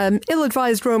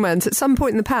ill-advised romance at some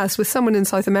point in the past with someone in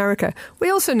South America. We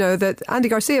also know that Andy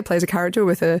Garcia plays a character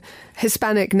with a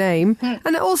Hispanic name,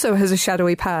 and it also has a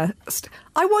shadowy past.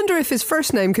 I wonder if his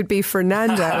first name could be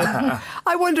Fernando.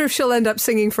 I wonder if she'll end up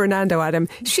singing Fernando at him.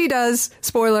 She does.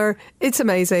 Spoiler, it's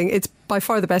amazing. It's by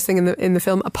far the best thing in the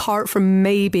film, apart from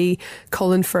maybe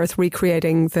Colin Firth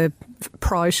recreating the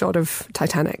prow shot of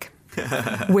Titanic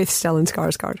with Stellan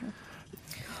Skarsgård.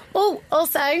 Oh,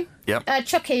 also,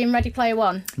 Chucky in Ready Player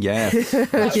One. Yes,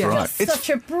 That's right. Just such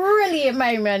a brilliant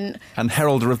moment. And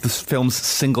heralder of the film's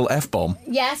single F-bomb.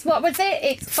 Yes, what was it?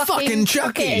 It's fucking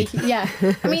Chucky. Yeah.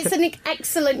 I mean, it's an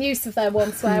excellent use of their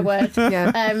one swear word.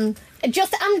 Yeah.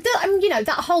 You know,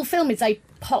 that whole film is a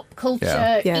pop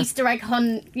culture Easter egg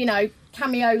hunt, you know,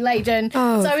 cameo laden.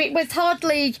 Oh. So it was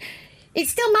hardly... It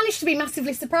still managed to be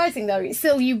massively surprising, though. It's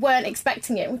still, you weren't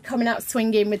expecting it. Coming out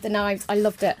swinging with the knives. I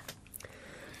loved it.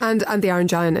 And the Iron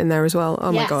Giant in there as well.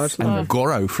 Oh, my God. And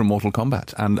Goro from Mortal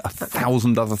Kombat and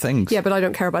 1,000 other things. Yeah, but I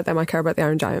don't care about them. I care about the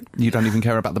Iron Giant. You don't even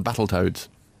care about the Battletoads.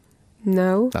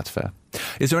 No. That's fair.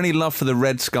 Is there any love for the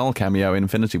Red Skull cameo in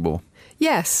Infinity War?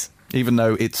 Yes. Even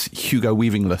though it's Hugo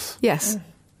Weavingless. Yes.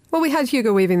 Well, we had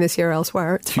Hugo Weaving this year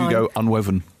elsewhere. It's Hugo fine.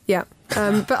 Unwoven. Yeah.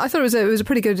 But I thought it was a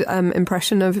pretty good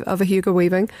impression of a Hugo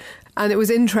Weaving, and it was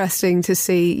interesting to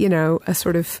see, a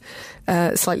sort of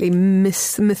slightly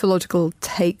mythological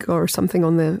take or something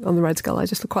on the Red Skull. I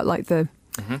just quite like the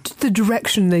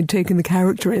direction they'd taken the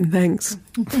character in. Thanks.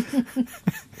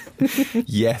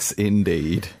 Yes,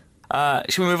 indeed.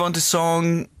 Should we move on to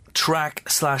song, track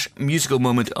 / musical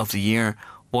moment of the year?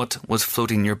 What was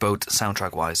floating your boat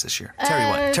soundtrack-wise this year?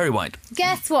 Terri White.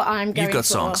 Guess what I'm going for? You've got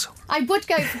songs. I would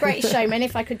go for Greatest Showman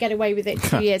if I could get away with it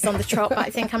 2 years on the trot, but I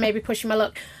think I may be pushing my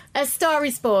luck. A Star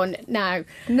is Born now.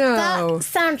 No. That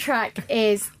soundtrack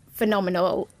is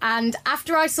phenomenal. And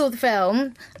after I saw the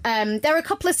film, there are a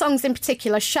couple of songs in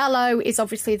particular. Shallow is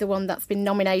obviously the one that's been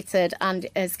nominated and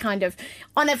is kind of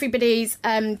on everybody's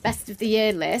best of the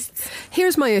year lists.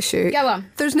 Here's my issue. Go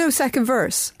on. There's no second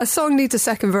verse. A song needs a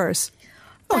second verse.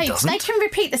 They can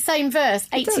repeat the same verse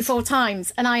 84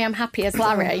 times, and I am happy as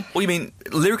Larry. What do you mean,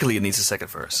 lyrically it needs a second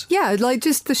verse? Yeah, like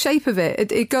just the shape of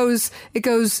it. It goes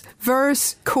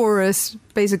verse, chorus,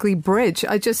 basically bridge.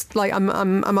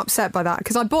 I'm upset by that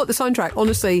because I bought the soundtrack,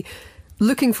 honestly,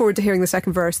 looking forward to hearing the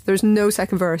second verse. There's no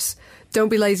second verse. Don't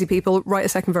be lazy, people. Write a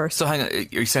second verse. So hang on,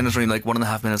 you're saying it's only like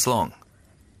 1.5 minutes long?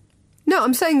 No,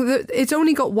 I'm saying that it's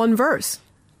only got one verse.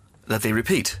 That they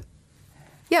repeat?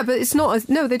 Yeah, but it's not...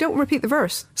 No, they don't repeat the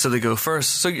verse. So they go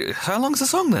first. So how long is the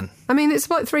song then? I mean, it's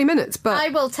about 3 minutes, but... I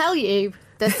will tell you,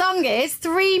 the song is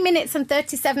 3 minutes and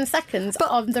 37 seconds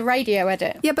on the radio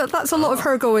edit. Yeah, but that's a lot of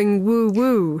her going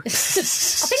woo-woo. I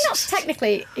think that's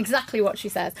technically exactly what she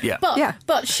says. Yeah.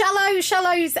 But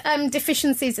Shallow's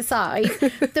deficiencies aside,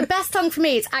 the best song for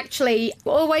me is actually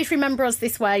Always Remember Us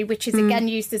This Way, which is again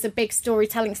used as a big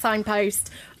storytelling signpost.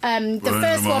 The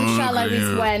first one, Shallow,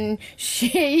 is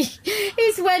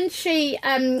when she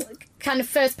kind of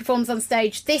first performs on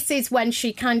stage. This is when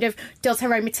she kind of does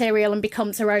her own material and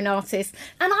becomes her own artist.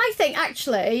 And I think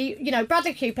actually,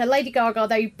 Bradley Cooper, Lady Gaga,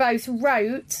 they both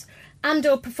wrote and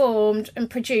or performed and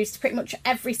produced pretty much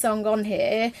every song on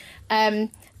here.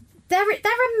 They're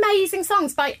amazing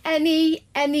songs by any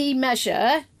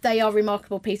measure. They are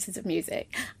remarkable pieces of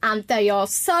music, and they are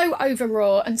so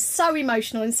overwrought and so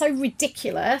emotional and so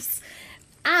ridiculous.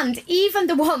 And even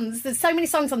the ones, there's so many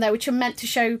songs on there which are meant to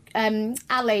show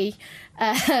Ali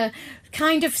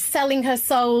kind of selling her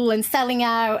soul and selling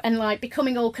out and like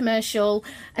becoming all commercial.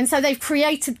 And so they've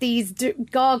created these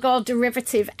Gaga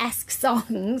derivative-esque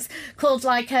songs called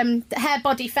like Hair,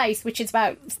 Body, Face, which is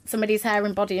about somebody's hair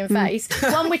and body and face.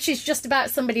 One which is just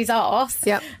about somebody's arse.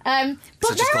 Yep. But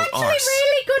they're actually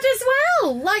really good as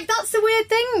well. Like, that's the weird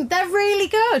thing. They're really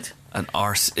good. An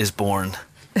arse is born.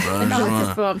 It's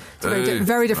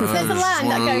very different. There's a line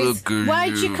that goes,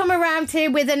 why'd you come around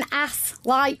here with an ass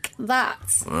like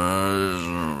that?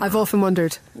 I've often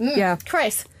wondered. Yeah.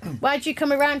 Chris, why'd you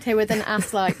come around here with an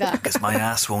ass like that? Because my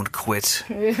ass won't quit.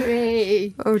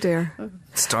 Oh dear.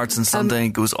 Starts on Sunday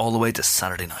and goes all the way to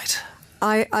Saturday night.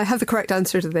 I have the correct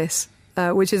answer to this,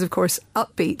 which is, of course,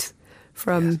 Upbeat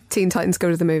from Teen Titans Go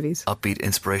to the Movies. Upbeat,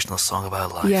 inspirational song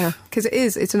about life. Yeah, because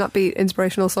it's an upbeat,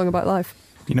 inspirational song about life.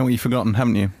 You know what you've forgotten,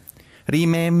 haven't you?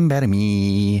 Remember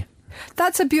me.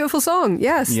 That's a beautiful song.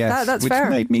 Yes, that's which fair.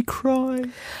 Which made me cry.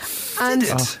 And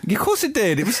Did it? Of course it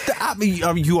did. It was.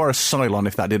 You are a Cylon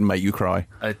if that didn't make you cry.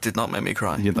 It did not make me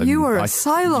cry. You are a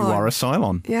Cylon. You are a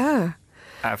Cylon. Yeah.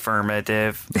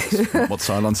 Affirmative. That's what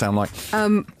Cylons sound like.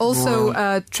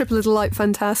 Also, Triple Little Light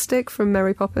Fantastic from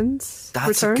Mary Poppins.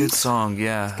 That's Returns. a good song,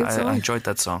 yeah. Good song. I enjoyed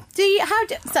that song.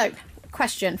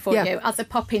 Question for you as a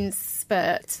Poppins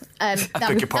expert. I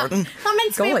beg your pardon? I'm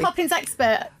meant to be a Poppins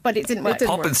expert, but it didn't work.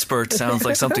 Poppins spurt sounds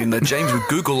like something that James would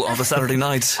Google on a Saturday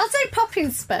night. I'll say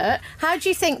Poppins spurt. How do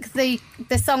you think the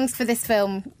songs for this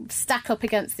film stack up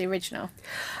against the original?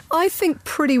 I think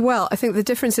pretty well. I think the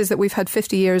difference is that we've had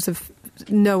 50 years of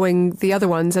knowing the other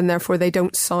ones, and therefore they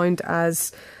don't sound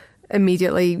as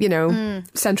immediately,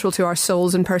 central to our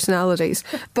souls and personalities.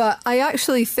 But I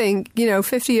actually think,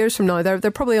 50 years from now,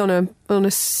 they're probably on a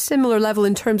similar level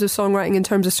in terms of songwriting, in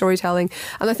terms of storytelling.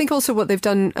 And I think also what they've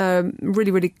done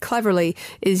really, really cleverly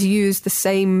is use the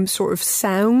same sort of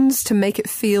sounds to make it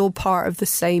feel part of the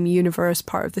same universe,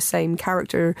 part of the same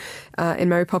character, in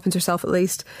Mary Poppins herself at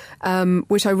least,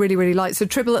 which I really, really like. So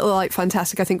Triple Little Light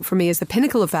Fantastic, I think, for me is the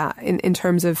pinnacle of that in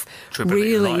terms of Triple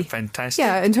really... Little Light Fantastic.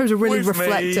 Yeah, in terms of really With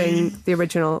reflecting the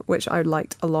original, which I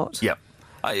liked a lot. Yeah.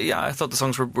 I thought the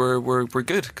songs were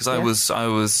good because I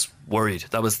was worried.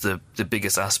 That was the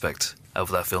biggest aspect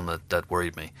of that film that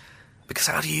worried me. Because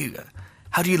how do you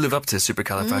live up to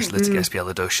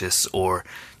Supercalifragilisticexpialidocious or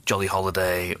Jolly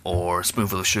Holiday or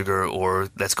Spoonful of Sugar or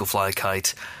Let's Go Fly a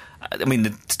Kite I mean,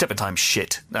 the step in time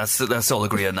shit. That's all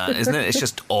agree on that, isn't it? It's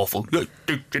just awful.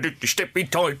 Step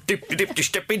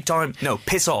in time. No,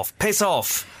 piss off. Piss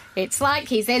off. It's like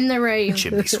he's in the room.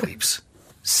 Chimney sweeps.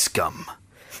 Scum.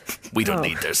 We don't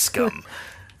need their scum.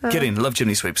 Kidding, love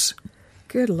chimney sweeps.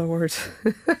 Good Lord.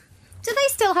 Do they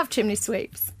still have chimney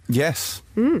sweeps? Yes.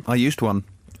 I used one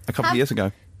a couple of years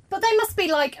ago. But they must be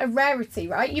like a rarity,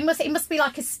 right? It must be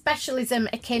like a specialism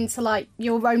akin to like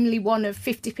you're only one of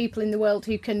 50 people in the world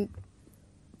who can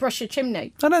brush a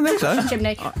chimney. I don't think so. Brush a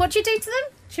chimney. What do you do to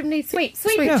them? Chimney sweep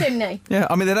Yeah. chimney. Yeah,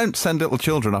 I mean, they don't send little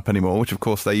children up anymore, which of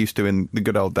course they used to in the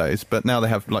good old days, but now they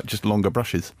have like just longer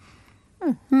brushes.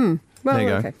 Well, There you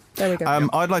go. okay. There we go.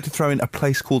 I'd like to throw in A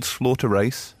Place Called Slaughter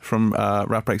Race from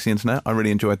Rap Breaks the Internet. I really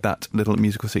enjoyed that little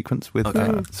musical sequence with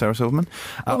Sarah Silverman.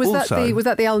 was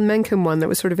that the Alan Menken one that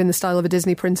was sort of in the style of a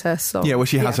Disney princess song? Yeah, well,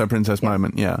 she has her princess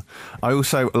moment, yeah. I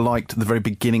also liked the very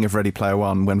beginning of Ready Player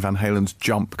One when Van Halen's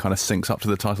jump kind of syncs up to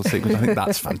the title sequence. I think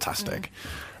that's fantastic.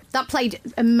 That played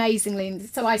amazingly.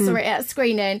 So I saw it at a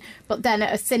screening, but then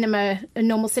at a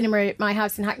normal cinema at my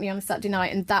house in Hackney on a Saturday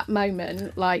night, and that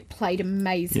moment played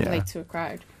amazingly to a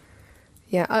crowd.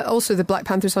 Yeah, also the Black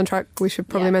Panther soundtrack we should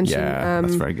probably mention. Yeah,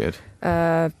 that's very good.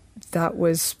 That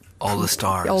was... All the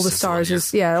Stars. All the Stars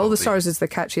is the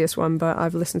catchiest one, but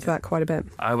I've listened to that quite a bit.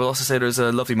 I will also say there's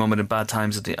a lovely moment in Bad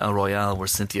Times at the El Royale where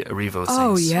Cynthia Erivo sings.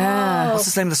 Oh, yeah.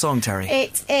 What's the name of the song, Terry?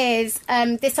 It is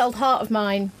This Old Heart of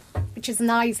Mine, which is an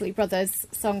Isley Brothers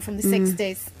song from the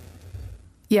 60s.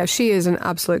 Yeah, she is an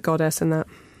absolute goddess in that.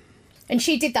 And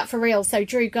she did that for real. So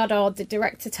Drew Goddard, the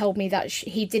director, told me that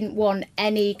he didn't want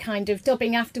any kind of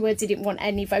dubbing afterwards. He didn't want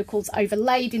any vocals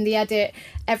overlaid in the edit.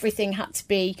 Everything had to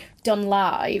be done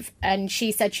live. And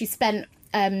she said she spent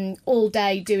all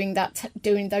day doing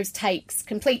those takes,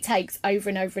 complete takes, over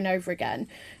and over and over again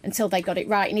until they got it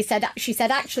right. And she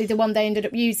said actually the one they ended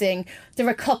up using, there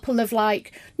are a couple of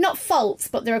not faults,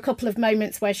 but there are a couple of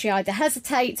moments where she either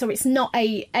hesitates or it's not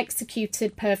a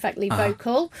executed perfectly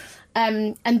vocal.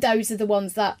 And those are the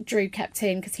ones that Drew kept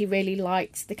in because he really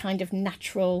liked the kind of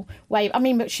natural way. I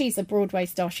mean, but she's a Broadway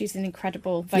star. She's an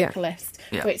incredible vocalist.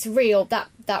 Yeah. But it's real.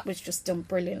 That was just done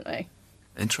brilliantly.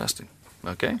 Interesting.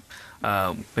 Okay.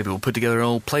 Maybe we'll put together an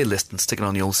old playlist and stick it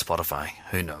on the old Spotify.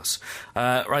 Who knows?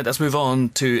 Right, let's move on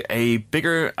to a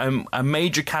bigger, a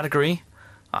major category.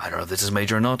 I don't know if this is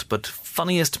major or not, but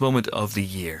funniest moment of the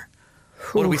year.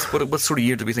 What sort of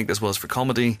year do we think this was for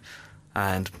comedy?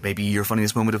 And maybe your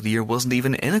funniest moment of the year wasn't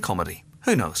even in a comedy.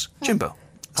 Who knows? Jimbo.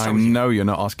 I know you're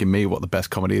not asking me what the best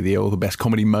comedy of the year or the best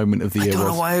comedy moment of the year was. I don't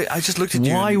know why. I just looked at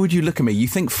you. Why would you look at me? You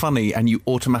think funny and you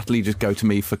automatically just go to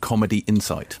me for comedy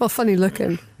insight. Well, funny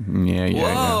looking. Yeah.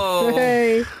 Whoa.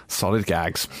 Hey. Solid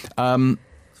gags. God.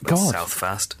 God. South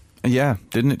fast. Yeah,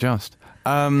 didn't it just?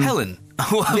 Helen.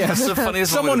 Yes. The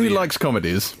funniest Someone moment of who the likes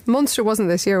comedies. Monster wasn't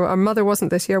this year. Our Mother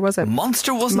wasn't this year, was it?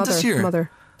 Monster wasn't this year? Mother.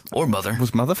 Or Mother.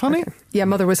 Was Mother funny? Okay. Yeah,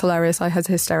 Mother was hilarious. I had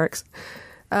hysterics.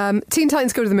 Teen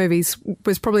Titans Go to the Movies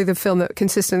was probably the film that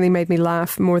consistently made me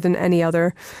laugh more than any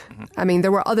other. I mean,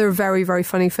 there were other very, very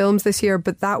funny films this year,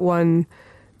 but that one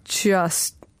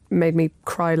just made me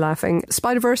cry laughing.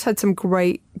 Spider-Verse had some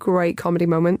great, great comedy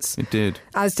moments. It did.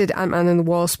 As did Ant-Man and the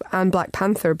Wasp and Black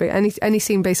Panther. But any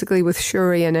scene basically with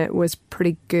Shuri in it was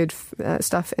pretty good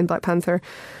stuff in Black Panther.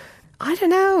 I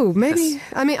don't know. Maybe. Yes.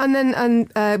 I mean,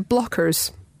 and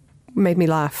Blockers made me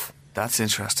laugh. That's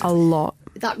interesting. A lot.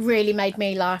 That really made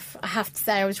me laugh. I have to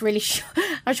say, I was really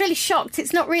shocked.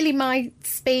 It's not really my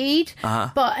speed,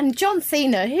 and John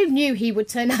Cena, who knew he would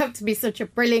turn out to be such a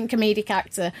brilliant comedic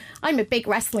actor? I'm a big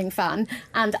wrestling fan,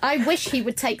 and I wish he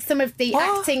would take some of the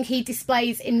acting he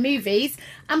displays in movies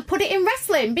and put it in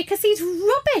wrestling because he's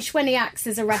rubbish when he acts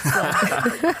as a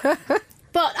wrestler.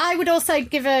 But I would also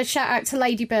give a shout out to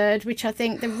Lady Bird, which I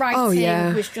think the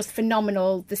writing was just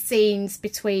phenomenal. The scenes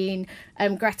between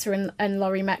Greta and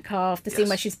Laurie Metcalf, the scene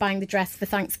where she's buying the dress for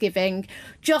Thanksgiving,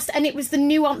 and it was the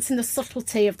nuance and the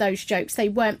subtlety of those jokes. They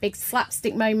weren't big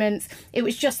slapstick moments. It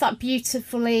was just that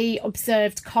beautifully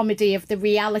observed comedy of the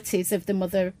realities of the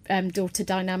mother-daughter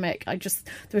dynamic. There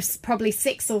was probably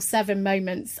 6 or 7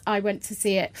 moments. I went to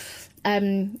see it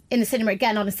in the cinema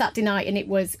again on a Saturday night, and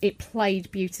it played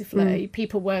beautifully.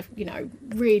 People were,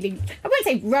 really, I won't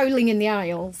say rolling in the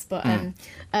aisles, but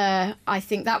I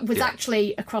think that was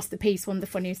actually across the piece one of the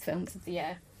funniest films of the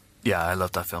year. Yeah, I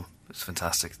loved that film. It's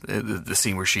fantastic. The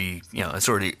scene where she, it's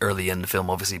already early in the film,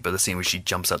 obviously, but the scene where she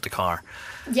jumps out the car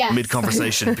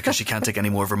mid-conversation because she can't take any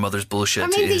more of her mother's bullshit. I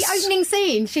mean, the opening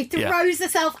scene, she throws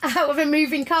herself out of a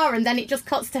moving car and then it just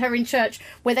cuts to her in church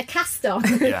with a cast on.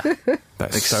 Yeah.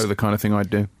 That's so the kind of thing I'd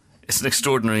do. It's an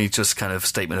extraordinary just kind of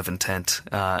statement of intent,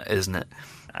 isn't it?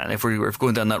 And if we're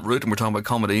going down that route and we're talking about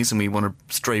comedies and we want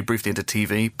to stray briefly into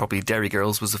TV, probably Dairy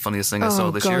Girls was the funniest thing I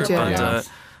saw this year. Yeah. But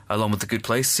along with The Good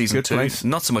Place, season 2.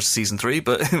 Not so much season 3,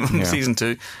 but season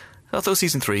 2. Although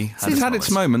season 3 had its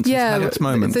moments. Yeah, it's had its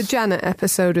moments. The Janet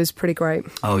episode is pretty great.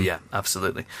 Oh yeah,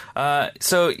 absolutely.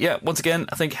 So once again,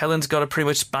 I think Helen's got it pretty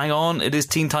much bang on. It is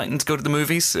Teen Titans. Go to the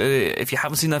movies. If you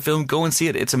haven't seen that film, go and see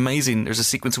it. It's amazing. There's a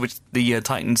sequence in which the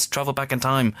Titans travel back in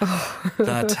time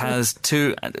that has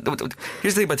two.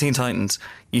 Here's the thing about Teen Titans.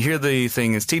 You hear the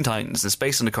thing, it's Teen Titans. It's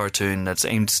based on a cartoon that's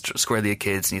aimed squarely at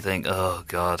kids, and you think, oh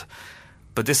god.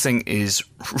 But this thing is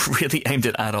really aimed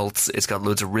at adults. It's got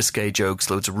loads of risque jokes,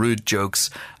 loads of rude jokes.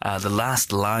 The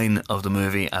last line of the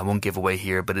movie, I won't give away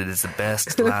here, but it is the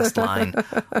best last line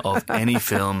of any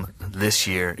film this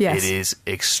year. Yes. It is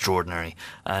extraordinary.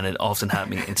 And it often had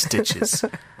me in stitches.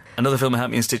 Another film that had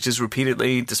me in stitches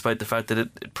repeatedly, despite the fact that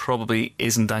it probably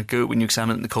isn't that good when you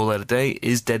examine it in the cold light of day,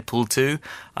 is Deadpool 2.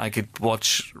 I could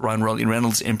watch Ryan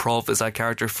Reynolds improv as that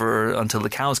character for until the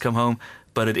cows come home.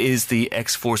 But it is the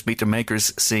X-Force Meet Their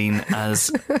Makers scene,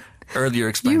 as earlier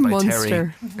explained by monster.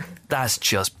 Terry. That's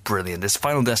just brilliant. It's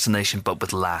Final Destination, but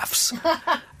with laughs.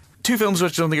 2 films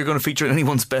which I don't think are going to feature in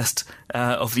anyone's best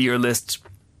of the year list,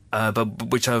 but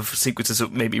which have sequences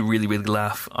that maybe really, really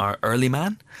laugh, are Early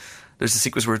Man. There's a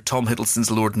sequence where Tom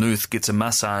Hiddleston's Lord Newt gets a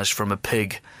massage from a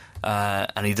pig.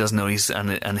 And he doesn't know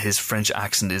and his French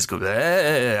accent is good.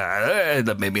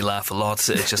 That made me laugh a lot.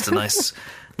 It's just a nice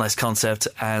concept.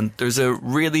 And there's a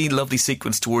really lovely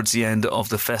sequence towards the end of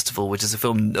the festival, which is a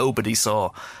film nobody saw,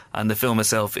 and the film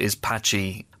itself is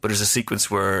patchy, but there's a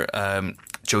sequence where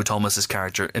Joe Thomas's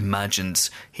character imagines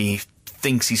he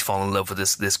thinks he's fallen in love with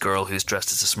this girl who's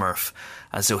dressed as a Smurf,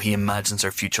 and so he imagines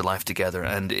their future life together,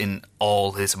 and in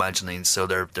all his imaginings, so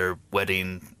their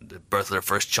wedding, the birth of their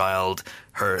first child,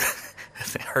 her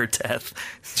death,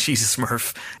 she's a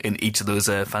Smurf in each of those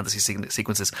fantasy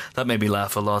sequences. That made me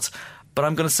laugh a lot. But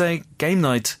I'm going to say Game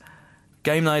Night.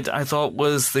 Game Night I thought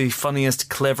was the funniest,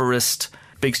 cleverest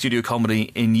big studio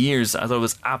comedy in years. I thought it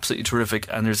was absolutely terrific.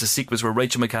 And there's a sequence where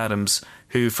Rachel McAdams,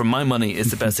 who for my money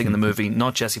is the best thing in the movie,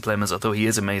 not Jesse Plemons, although he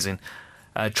is amazing,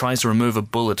 tries to remove a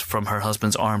bullet from her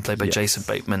husband's arm, played by Jason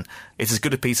Bateman. It's as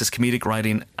good a piece as comedic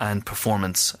writing and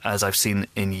performance as I've seen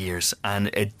in years. And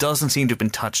it doesn't seem to have been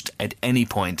touched at any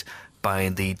point by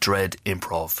the dread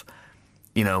improv.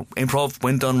 You know, improv,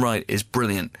 when done right, is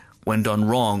brilliant. When done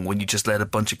wrong, when you just let a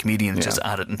bunch of comedians just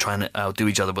at it and trying to outdo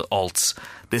each other with alts,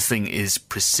 this thing is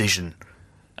precision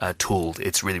tooled.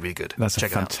 It's really, really good. That's a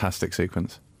fantastic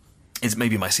sequence. It's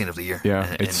maybe my scene of the year.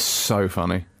 Yeah, it's so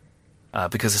funny.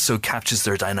 Because it so captures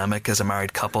their dynamic as a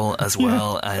married couple as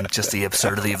well, and just the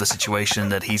absurdity of the situation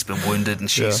that he's been wounded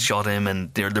and she's shot him,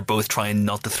 and they're both trying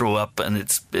not to throw up, and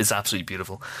it's absolutely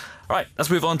beautiful. All right, let's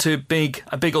move on to a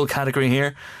big old category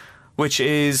here, which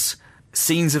is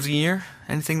scenes of the year.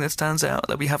 Anything that stands out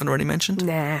that we haven't already mentioned?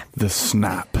 Nah. The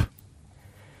snap.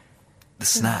 The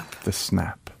snap. The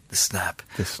snap. The snap.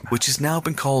 The snap. Which has now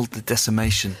been called the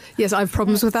decimation. Yes, I have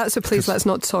problems with that, so please let's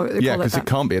not call it that. Yeah, because it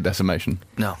can't be a decimation.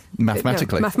 No.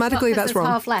 Mathematically. No, mathematically, that's wrong.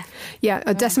 Half left. Yeah,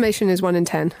 a decimation is 1 in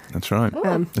 10. That's right.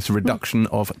 It's a reduction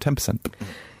of 10%.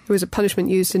 It was a punishment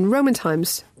used in Roman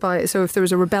times. So if there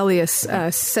was a rebellious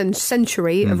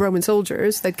century of Roman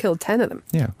soldiers, they'd killed 10 of them.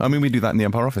 Yeah, I mean, we do that in the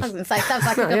Empire Office. I was going to say, sounds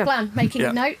like a good plan. Making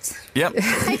a note. Yep.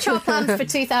 HR plans for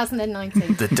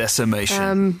 2019. The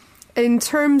decimation. In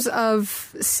terms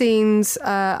of scenes,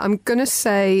 I'm going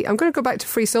to go back to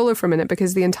Free Solo for a minute,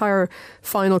 because the entire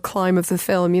final climb of the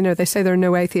film, you know, they say there are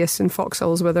no atheists in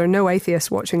foxholes, well, there are no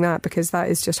atheists watching that, because that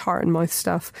is just heart and mouth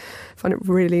stuff. I find it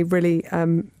really, really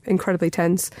incredibly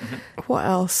tense. Mm-hmm. What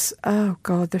else? Oh,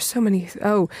 God, there's so many.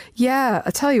 Oh, yeah,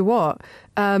 I tell you what,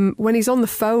 when he's on the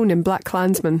phone in Black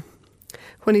Klansman,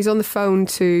 when he's on the phone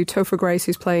to Topher Grace,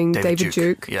 who's playing David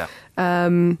Duke. Yeah.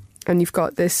 And you've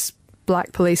got this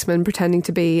black policeman pretending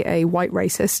to be a white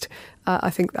racist. I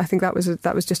think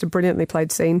that was just a brilliantly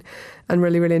played scene, and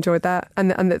really, really enjoyed that.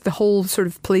 And the whole sort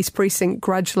of police precinct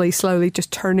gradually, slowly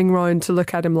just turning around to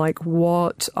look at him like,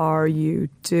 what are you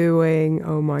doing?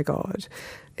 Oh my God.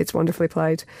 It's wonderfully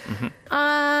played. Mm-hmm.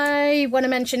 I want to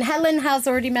mention, Helen has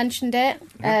already mentioned it,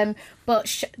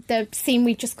 but the scene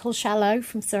we just call Shallow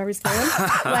from Sarah's Villain,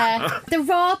 where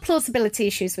there are plausibility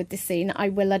issues with this scene, I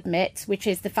will admit, which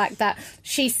is the fact that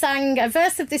she sang a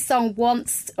verse of this song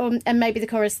once, and maybe the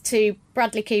chorus, to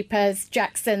Bradley Cooper's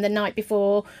Jackson the night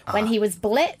before when he was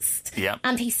blitzed. Yep.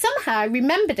 And he somehow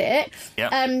remembered it,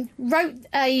 Yep. wrote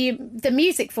the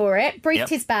music for it, briefed Yep.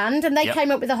 his band, and they Yep.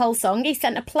 came up with the whole song. He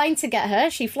sent a plane to get her.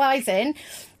 She flies in.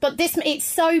 But it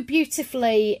so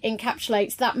beautifully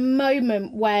encapsulates that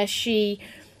moment where she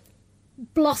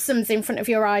blossoms in front of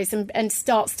your eyes and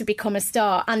starts to become a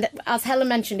star. And as Helen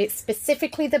mentioned, it's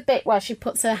specifically the bit where she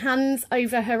puts her hands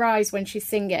over her eyes when she's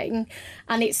singing,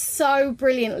 and it so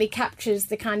brilliantly captures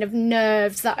the kind of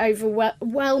nerves, that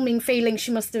overwhelming feeling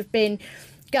she must have been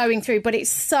going through. But it's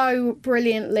so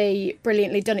brilliantly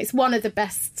done. It's one of the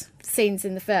best scenes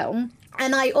in the film.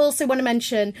 And I also want to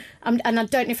mention, and I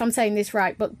don't know if I'm saying this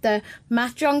right, but the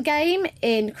Mahjong game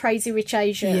in Crazy Rich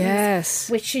Asians, yes,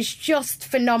 which is just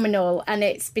phenomenal. And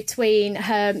it's between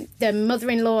the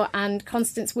mother-in-law and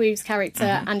Constance Wu's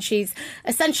character, and she's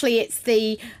essentially, it's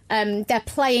they're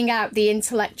playing out the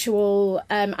intellectual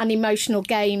and emotional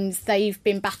games they've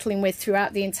been battling with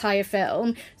throughout the entire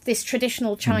film. This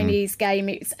traditional Chinese game.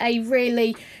 It's a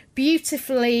really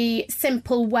beautifully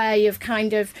simple way of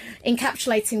kind of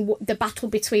encapsulating the battle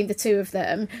between the two of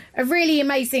them. A really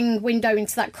amazing window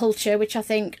into that culture, which I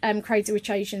think Crazy Rich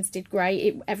Asians did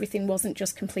great. Everything wasn't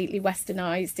just completely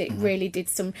westernised. It really did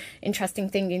some interesting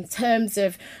thing in terms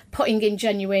of putting in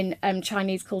genuine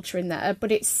Chinese culture in there.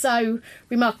 But it's so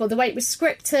remarkable. The way it was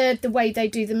scripted, the way they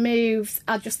do the moves,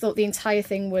 I just thought the entire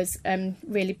thing was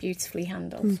really beautifully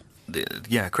handled.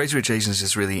 Yeah, Crazy Rich Asians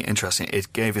is really interesting.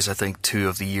 It gave us, I think, 2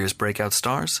 of the year's breakout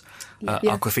stars.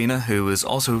 Awkwafina, who was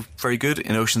also very good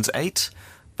in Ocean's 8,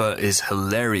 but is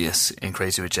hilarious in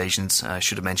Crazy Rich Asians. I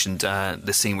should have mentioned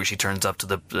the scene where she turns up to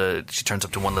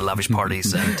one of the lavish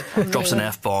parties and drops an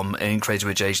F-bomb in Crazy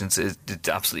Rich Asians. It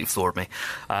absolutely floored me.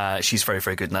 She's very,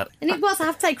 very good in that. And it was, I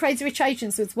have to say, Crazy Rich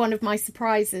Asians was one of my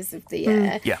surprises of the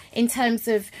year. Yeah. In terms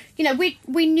of,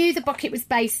 we knew the book it was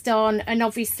based on, and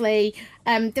obviously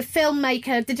the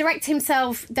filmmaker, the director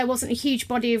himself, there wasn't a huge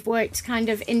body of work to kind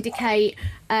of indicate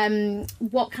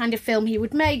what kind of film he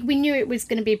would make. We knew it was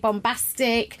going to be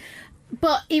bombastic,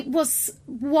 but it was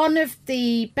one of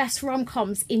the best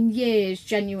rom-coms in years,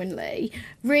 genuinely.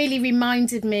 Really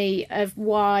reminded me of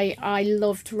why I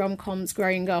loved rom-coms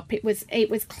growing up. It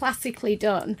was classically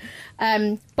done,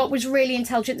 but was really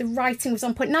intelligent. The writing was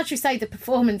on point. And as you say, the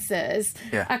performances,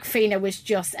 Awkwafina was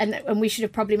just... And we should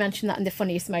have probably mentioned that in the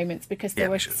funniest moments, because there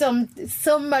were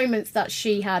some moments that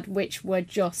she had which were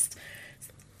just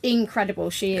incredible.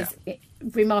 She is...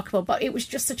 remarkable, but it was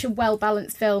just such a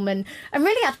well-balanced film and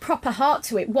really had proper heart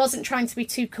to it. Wasn't trying to be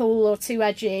too cool or too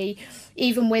edgy,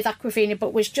 even with Awkwafina,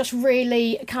 but was just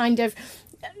really kind of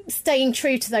staying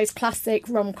true to those classic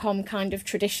rom-com kind of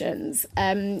traditions,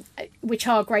 which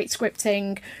are great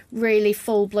scripting, really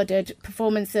full-blooded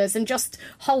performances, and just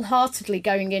wholeheartedly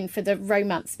going in for the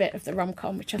romance bit of the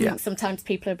rom-com, which I think sometimes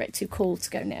people are a bit too cool to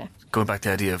go near. Going back to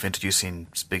the idea of introducing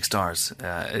big stars,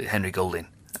 Henry Golding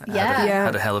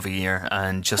had a hell of a year,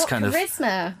 and just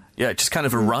charisma. Just kind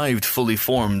of arrived fully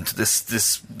formed,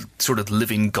 this sort of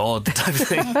living god type of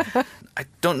thing. I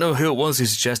don't know who it was who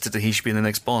suggested that he should be in the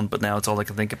next Bond, but now it's all I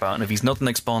can think about. And if he's not the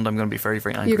next Bond, I'm going to be very,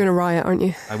 very angry. You're going to riot, aren't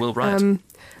you? I will riot.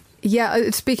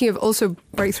 Speaking of also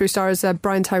breakthrough stars,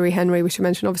 Brian Tyree Henry, we should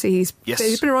mention. Obviously, he's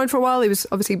been around for a while.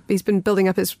 He's been building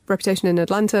up his reputation in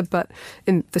Atlanta, but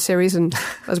in the series and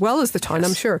as well as the town,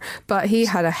 I'm sure. But he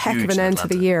had a heck of an end to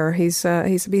the year. He's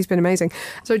been amazing.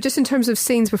 So just in terms of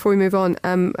scenes, before we move on,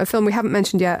 a film we haven't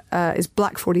mentioned yet is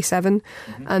Black 47,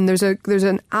 and there's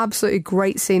an absolutely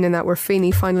great scene in that where Feeney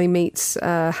finally meets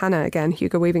Hannah again,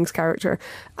 Hugo Weaving's character,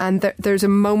 and there's a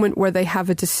moment where they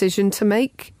have a decision to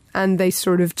make. And they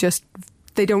sort of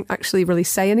they don't actually really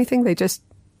say anything. They just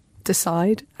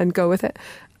decide and go with it.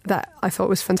 That I thought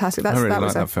was fantastic. I really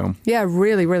liked that film. Yeah,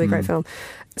 really, really great film.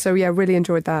 So yeah, really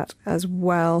enjoyed that as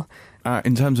well.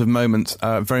 In terms of moments,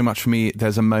 very much for me,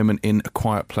 there's a moment in A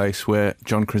Quiet Place where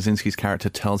John Krasinski's character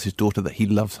tells his daughter that he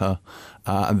loves her.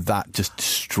 And that just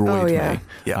destroyed me.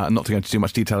 Yeah. Not to go into too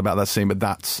much detail about that scene, but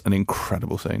that's an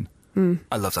incredible scene.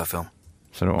 I love that film.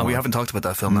 So we haven't talked about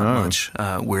that film that much,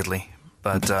 weirdly.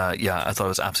 But I thought it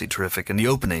was absolutely terrific. And the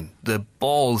opening, the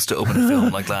balls to open a film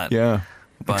like that.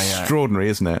 Extraordinary,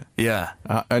 isn't it? Yeah.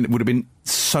 And it would have been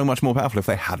so much more powerful if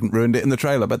they hadn't ruined it in the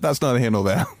trailer, but that's neither here nor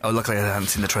there. Oh, luckily I hadn't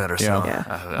seen the trailer, so...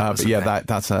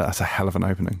 That's a hell of an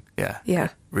opening. Yeah.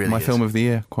 Really My film of the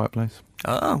year, Quiet Place.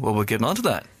 Oh, well, we're getting on to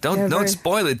that. Don't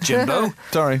spoil it, Jimbo.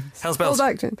 Sorry. Hell's bells.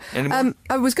 Back, Jim.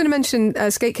 I was going to mention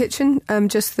Skate Kitchen,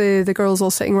 just the girls all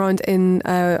sitting around in,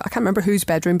 I can't remember whose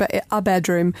bedroom, but a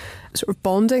bedroom, sort of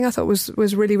bonding, I thought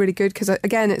was really, really good, because,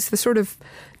 again, it's the sort of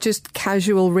just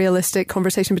casual, realistic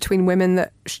conversation between women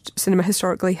that cinema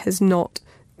historically has not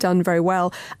done very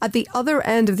well. At the other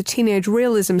end of the teenage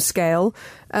realism scale,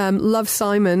 Love,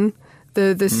 Simon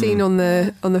The scene on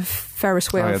the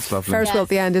Ferris wheel. Oh, it's lovely. Ferris wheel at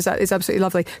the end is absolutely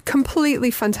lovely.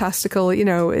 Completely fantastical. You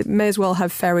know, it may as well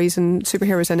have fairies and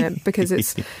superheroes in it because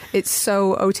it's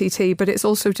so OTT, but it's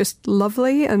also just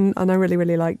lovely, and I really,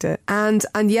 really liked it. And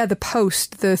yeah, the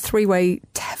post, the three-way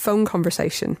phone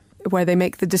conversation where they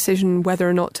make the decision whether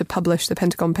or not to publish the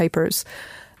Pentagon Papers,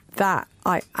 that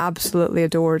I absolutely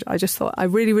adored. I just thought, I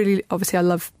really, really, obviously I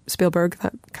love Spielberg,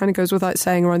 that kind of goes without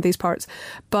saying around these parts,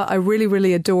 but I really,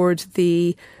 really adored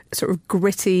the sort of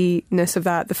grittiness of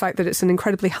that, the fact that it's an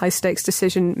incredibly high stakes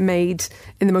decision made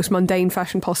in the most mundane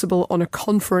fashion possible on a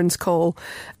conference call,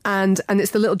 and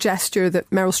it's the little gesture that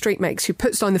Meryl Streep makes. She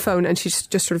puts down the phone and she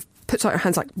just sort of puts out her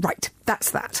hands like, right, that's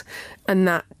that. And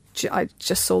that, I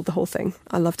just sold the whole thing.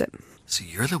 I loved it. So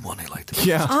you're the one who liked it.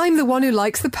 Yeah. I'm the one who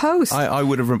likes the post. I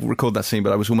would have recorded that scene,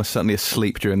 but I was almost certainly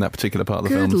asleep during that particular part of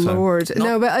the film. Good Lord.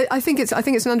 No, but I think it's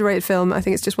an underrated film. I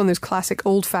think it's just one of those classic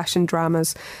old-fashioned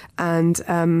dramas. And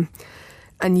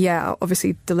yeah,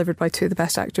 obviously delivered by two of the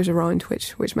best actors around,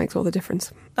 which makes all the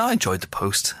difference. I enjoyed the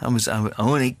post. I'm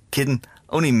only kidding,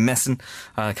 only messing.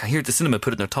 I hear at the cinema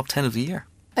put it in their top 10 of the year.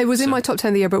 It was in my top 10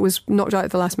 of the year, but was knocked out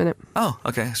at the last minute. Oh,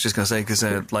 okay. I was just going to say, because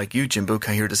like you, Jimbo,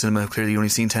 I hear at the cinema, clearly you've only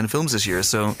seen 10 films this year,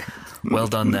 so well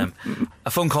done them.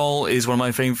 A phone call is one of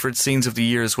my favourite scenes of the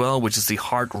year as well, which is the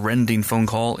heart-rending phone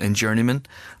call in Journeyman,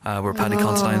 where Paddy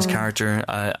Considine's character,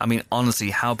 I mean, honestly,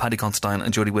 how Paddy Considine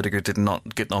and Jodie Whittaker did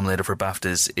not get nominated for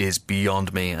BAFTAs is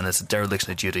beyond me, and it's a dereliction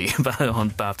of duty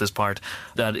on BAFTA's part.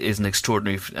 That is an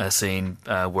extraordinary scene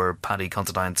where Paddy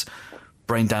Considine's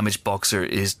brain-damaged boxer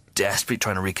is desperately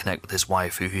trying to reconnect with his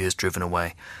wife, who he has driven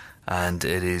away, and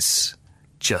it is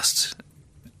just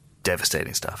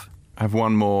devastating stuff. I have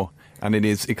one more, and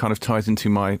it kind of ties into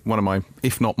one of my,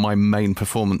 if not my main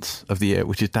performance of the year,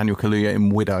 which is Daniel Kaluuya in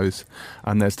Widows.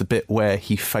 And there's the bit where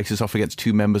he faces off against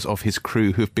two members of his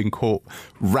crew who have been caught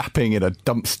rapping in a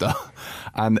dumpster,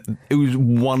 and it was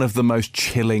one of the most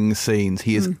chilling scenes.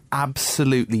 He is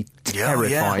absolutely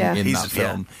terrifying in that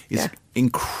film. It's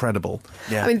incredible.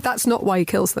 I mean, that's not why he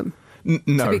kills them.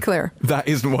 No, to be clear, that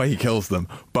isn't why he kills them,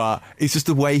 but it's just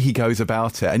the way he goes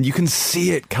about it, and you can see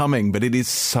it coming, but it is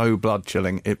so blood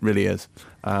chilling. It really is.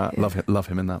 Love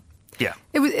him in that. Yeah,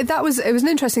 it was an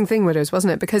interesting thing, Widows,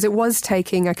 wasn't it? Because it was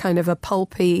taking a kind of a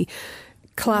pulpy,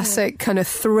 classic kind of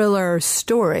thriller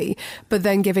story, but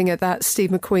then giving it that Steve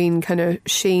McQueen kind of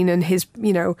sheen, and his,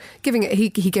 you know, giving it, he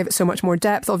gave it so much more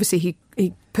depth. Obviously, he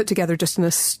put together just an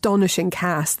astonishing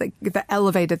cast that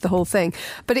elevated the whole thing.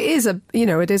 But it is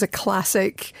a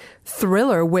classic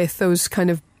thriller with those kind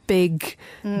of big,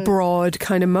 broad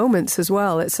kind of moments as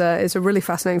well. It's a really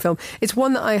fascinating film. It's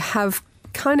one that I have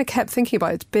kind of kept thinking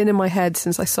about. It's been in my head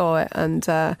since I saw it, and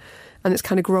it's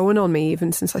kind of growing on me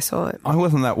even since I saw it. I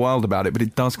wasn't that wild about it, but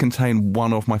it does contain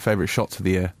one of my favourite shots of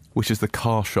the year, which is the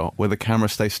car shot, where the camera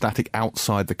stays static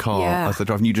outside the car as they're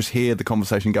driving. You just hear the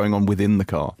conversation going on within the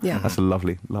car. Yeah. That's a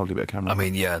lovely, lovely bit of camera. I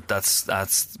mean,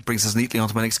 that's brings us neatly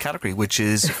onto my next category, which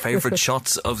is favourite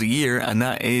shots of the year, and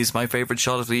that is my favourite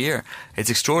shot of the year. It's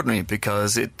extraordinary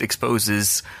because it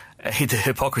exposes the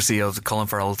hypocrisy of Colin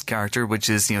Farrell's character, which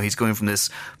is, you know, he's going from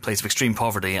this place of extreme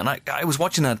poverty, and I was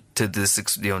watching that to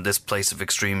this, you know, this place of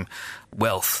extreme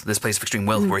wealth,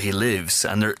 where he lives,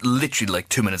 and they're literally like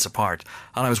 2 minutes apart,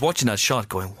 and I was watching that shot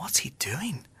going, what's he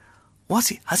doing?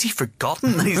 Has he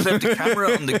forgotten that he's left the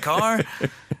camera on the car?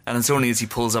 And it's only as he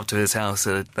pulls up to his house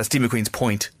that Steve McQueen's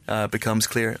point becomes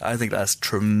clear. I think that's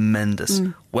tremendous.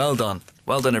 Well done,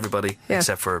 everybody,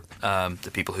 except for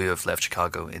the people who have left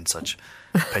Chicago in such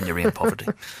penury and poverty.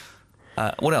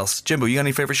 What else? Jimbo, you got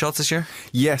any favourite shots this year?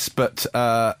 Yes, but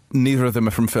neither of them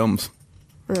are from films.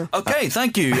 Okay,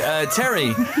 thank you.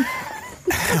 Terry,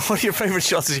 what are your favourite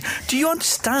shots this year? Do you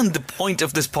understand the point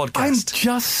of this podcast?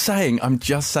 I'm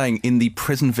just saying in the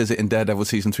prison visit in Daredevil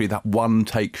Season 3, that one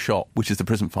take shot, which is the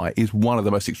prison fight, is one of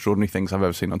the most extraordinary things I've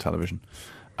ever seen on television.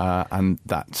 And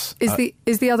that's...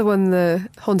 Is the other one the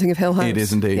Haunting of Hill House? It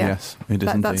is indeed, yes. It is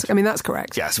indeed. That's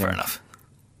correct. Yes, fair enough.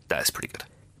 That is pretty good.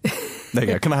 There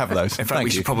you go. Can I have those? In fact, we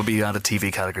should probably add a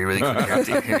TV category really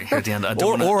quick here at the end.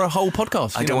 Or a whole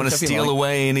podcast. I don't want to steal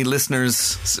away any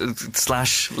listeners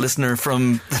 / listener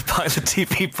from the Pilot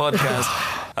TV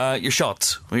podcast. Your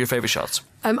shots. What are your favourite shots?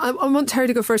 I want Terry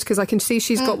to go first because I can see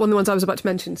she's got one of the ones I was about to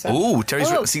mention. So. Oh,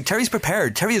 Terry's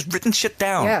prepared. Terry has written shit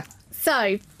down. Yeah.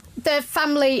 So, the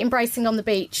family embracing on the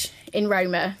beach in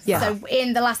Roma. Yeah. So,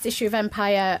 in the last issue of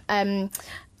Empire...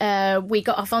 we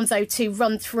got Alfonso to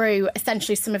run through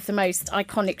essentially some of the most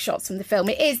iconic shots from the film.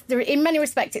 It is, in many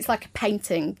respects, it's like a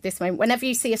painting, this moment. Whenever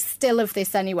you see a still of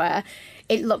this anywhere,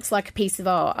 it looks like a piece of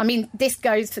art. I mean, this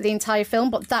goes for the entire film,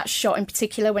 but that shot in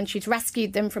particular when she's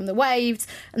rescued them from the waves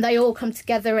and they all come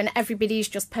together and everybody's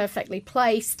just perfectly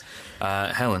placed.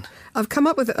 Helen? I've come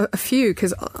up with a few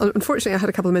because unfortunately I had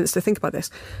a couple of minutes to think about this.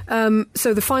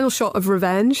 So the final shot of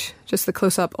Revenge, just the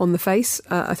close-up on the face,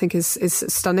 I think is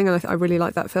stunning, and I really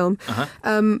like that film.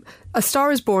 A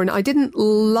Star is Born, I didn't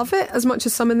love it as much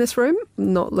as some in this room,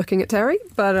 not looking at Terry,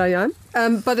 but I am.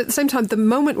 But at the same time, the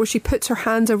moment where she puts her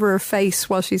hands over her face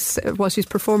while she's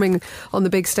performing on the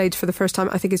big stage for the first time,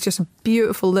 I think it's just a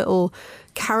beautiful little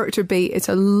character beat. It's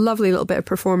a lovely little bit of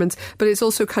performance, but it's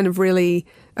also kind of really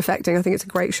affecting. I think it's a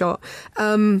great shot.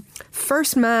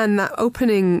 First Man, that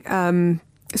opening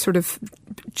sort of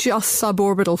just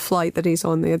suborbital flight that he's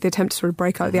on, the attempt to sort of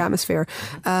break out of the atmosphere,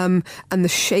 and the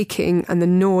shaking and the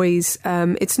noise.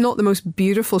 It's not the most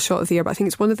beautiful shot of the year, but I think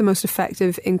it's one of the most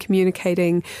effective in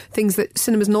communicating things that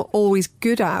cinema's not always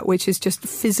good at, which is just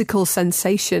physical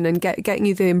sensation and getting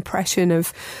you the impression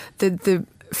of the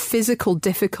physical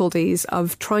difficulties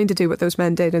of trying to do what those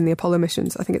men did in the Apollo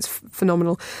missions. I think it's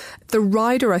phenomenal. The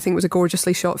Rider, I think, was a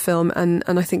gorgeously shot film, and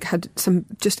I think had some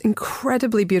just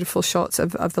incredibly beautiful shots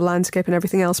of the landscape and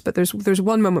everything else. But there's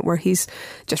one moment where he's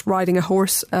just riding a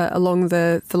horse along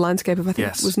the landscape of, I think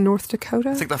it was North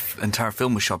Dakota. I think that entire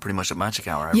film was shot pretty much at Magic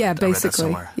Hour. Yeah, I read that basically.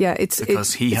 somewhere. Yeah,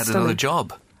 because he had stunning. another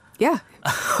job. Yeah.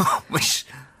 Which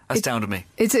astounded me.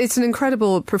 It's an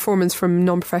incredible performance from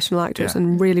non-professional actors,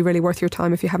 and really, really worth your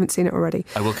time if you haven't seen it already.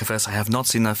 I will confess, I have not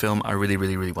seen that film. I really,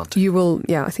 really, really want to. You will,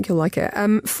 I think you'll like it.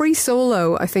 Free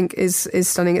Solo, I think, is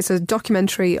stunning. It's a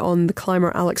documentary on the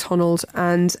climber Alex Honnold,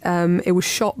 and it was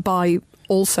shot by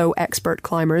also expert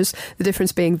climbers, the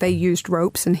difference being they used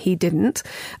ropes and he didn't.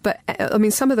 But I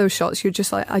mean, some of those shots, you're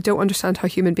just like, I don't understand how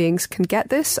human beings can get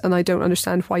this, and I don't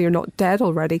understand why you're not dead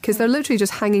already, because they're literally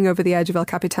just hanging over the edge of El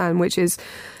Capitan, which is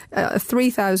a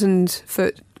 3,000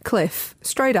 foot cliff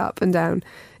straight up and down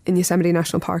in Yosemite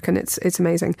National Park, and it's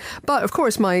amazing. But of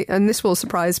course, and this will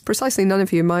surprise precisely none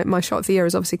of you, my shot of the year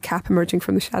is obviously Cap emerging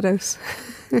from the shadows.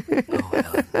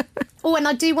 Oh, and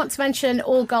I do want to mention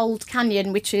All Gold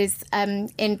Canyon, which is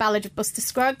in Ballad of Buster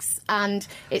Scruggs, and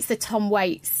it's the Tom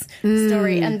Waits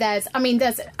story. And there's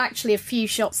actually a few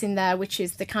shots in there, which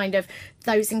is the kind of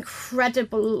those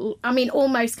incredible,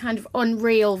 almost kind of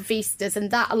unreal vistas, and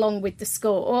that along with the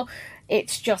score,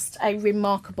 it's just a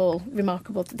remarkable.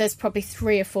 There's probably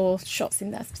 3 or 4 shots in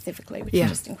there specifically, which is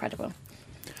just incredible.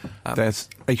 There's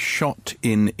a shot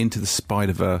in Into the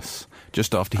Spider-Verse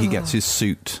just after he gets his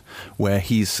suit, where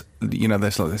he's,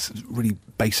 there's like this really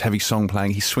bass-heavy song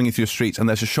playing, he's swinging through the streets, and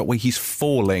there's a shot where he's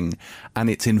falling, and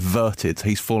it's inverted, so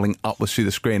he's falling upwards through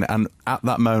the screen, and at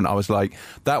that moment I was like,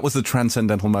 that was the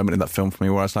transcendental moment in that film for me,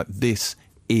 where I was like, this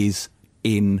is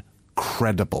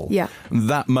incredible. Yeah.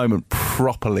 That moment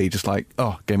properly just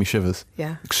gave me shivers.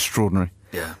 Yeah. Extraordinary.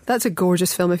 Yeah. That's a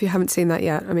gorgeous film if you haven't seen that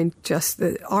yet. I mean, just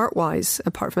art-wise,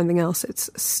 apart from anything else, it's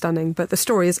stunning. But the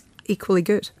story is equally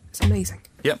good. It's amazing.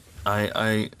 Yep.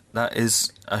 That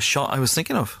is a shot I was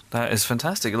thinking of. That is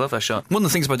fantastic. I love that shot. One of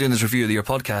the things about doing this review of the year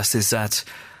podcast is that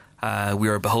we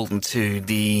are beholden to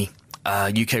the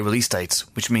UK release dates,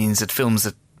 which means that films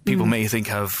that people may think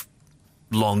have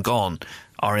long gone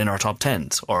are in our top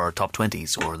 10s or our top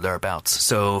 20s or thereabouts.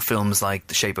 So films like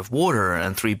The Shape of Water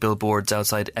and 3 Billboards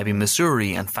Outside Ebbing,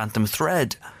 Missouri and Phantom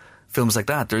Thread, films like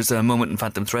that. There's a moment in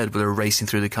Phantom Thread where they're racing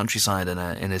through the countryside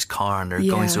in his car and they're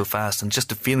going so fast, and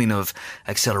just a feeling of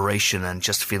acceleration and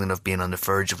just a feeling of being on the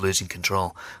verge of losing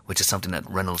control, which is something that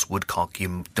Reynolds Woodcock,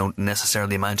 you don't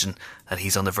necessarily imagine that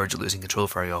he's on the verge of losing control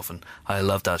very often. I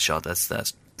love that shot.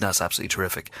 That's absolutely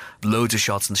terrific. Loads of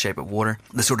shots in The Shape of Water.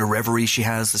 The sort of reverie she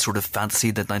has, the sort of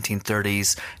fantasy that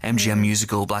 1930s MGM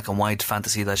musical black and white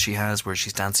fantasy that she has, where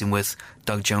she's dancing with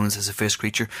Doug Jones as a fish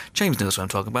creature. James knows what I'm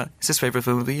talking about. It's his favourite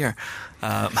film of the year.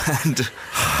 And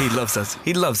he loves that.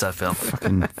 He loves that film.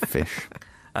 Fucking fish.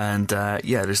 And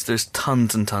there's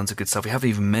tons and tons of good stuff. We haven't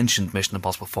even mentioned Mission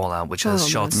Impossible Fallout, which has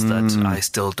shots that I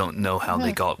still don't know how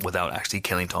they got without actually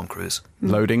killing Tom Cruise.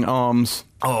 Loading arms.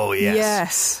 Oh,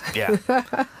 yes. Yeah.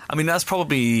 I mean, that's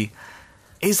probably...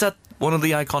 Is that one of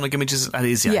the iconic images? That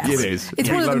is, yeah. Yes. It is. It's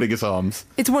Loading his arms.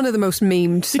 It's one of the most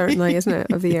memed, certainly, isn't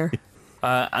it, of the year?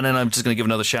 And then I'm just going to give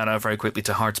another shout out very quickly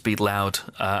to Hearts Beat Loud.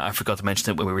 I forgot to mention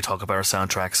it when we were talking about our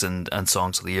soundtracks and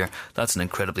songs of the year. That's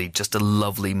just a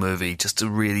lovely movie, just a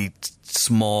really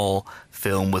small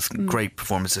film with great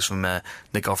performances from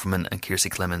Nick Offerman and Kiersey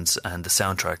Clemens, and the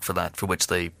soundtrack for that, for which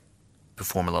they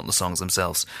perform a lot of the songs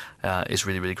themselves, is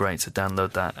really, really great. So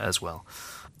download that as well.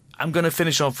 I'm going to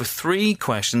finish off with 3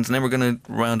 questions, and then we're going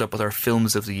to round up with our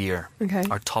films of the year. Okay.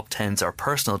 Our top 10s, our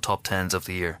personal top 10s of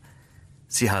the year.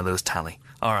 See how those tally.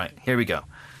 All right, here we go.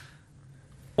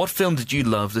 What film did you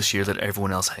love this year that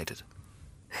everyone else hated?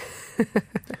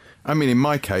 I mean, in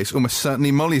my case, almost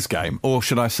certainly Molly's Game, or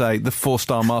should I say, the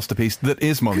 4-star masterpiece that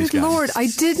is Molly's Good Game. Lord, I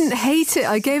didn't hate it.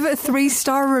 I gave it a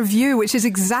 3-star review, which is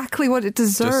exactly what it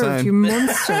deserved, saying. you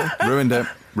monster.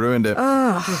 Ruined it.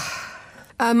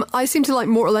 I seem to like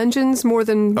Mortal Engines more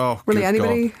than really good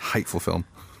anybody. God. Hateful film.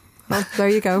 Well, there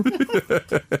you go. I think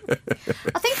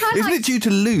I Isn't like... it due to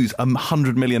lose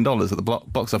 $100 million at the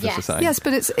box office? Yes. You're saying? Yes,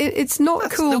 but it's not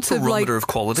That's cool no to barometer of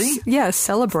quality.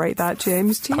 Celebrate that,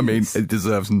 James. Jeez. I mean, it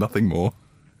deserves nothing more.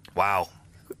 Wow.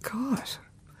 God.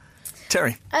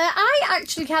 Terry. I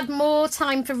actually had more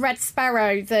time for Red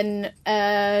Sparrow than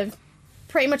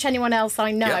pretty much anyone else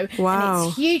I know. Yep. Wow. And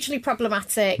it's hugely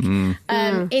problematic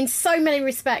in so many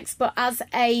respects, but as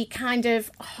a kind of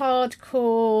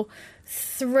hardcore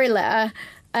thriller,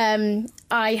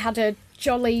 I had a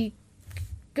jolly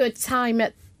good time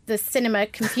at the cinema,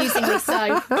 confusingly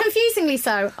so. Confusingly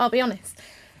so, I'll be honest.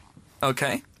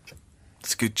 Okay.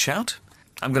 That's a good shout.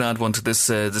 I'm going to add one to this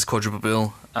this quadruple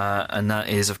bill, and that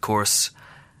is, of course,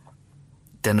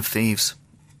 Den of Thieves.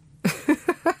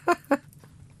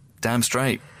 Damn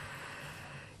straight.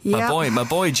 Yeah. My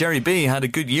boy Jerry B had a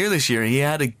good year this year. He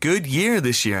had a good year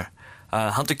this year.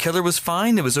 Hunter Killer was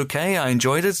fine. It was okay. I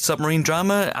enjoyed it. Submarine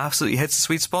drama absolutely hits the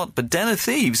sweet spot. But Den of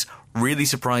Thieves really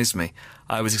surprised me.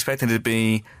 I was expecting it to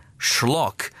be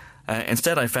schlock.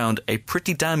 Instead, I found a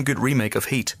pretty damn good remake of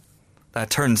Heat. That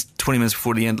turns 20 minutes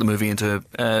before the end of the movie into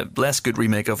a less good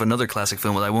remake of another classic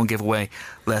film that I won't give away,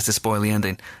 lest it spoil the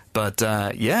ending. But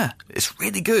yeah, it's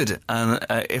really good. And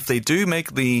if they do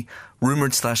make the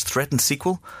rumoured/threatened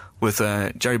sequel with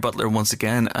Jerry Butler once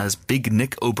again as Big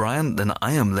Nick O'Brien, then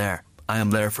I am there. I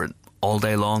am there for it all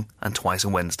day long and twice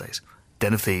on Wednesdays.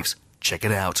 Den of Thieves. Check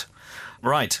it out.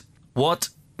 Right. What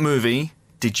movie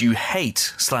did you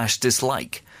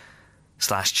hate/dislike/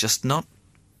 just not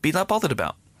be that bothered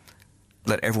about?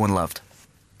 That everyone loved.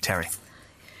 Terry.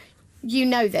 You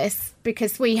know this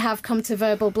because we have come to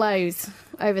verbal blows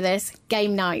over this.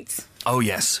 Game Night. Oh,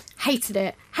 yes. Hated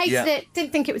it.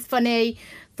 Didn't think it was funny.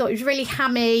 Thought it was really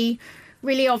hammy,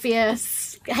 really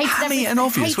obvious. Hammy and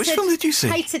obvious? Which film did you see?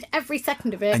 Hated every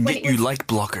second of it. And yet you like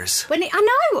blockers. I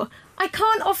know. I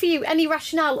can't offer you any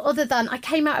rationale other than I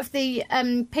came out of the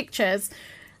pictures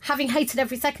having hated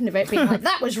every second of it, being like,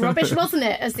 that was rubbish, wasn't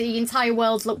it? As the entire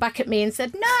world looked back at me and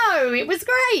said, no, it was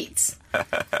great.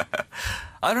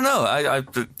 I don't know. I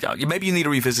maybe you need to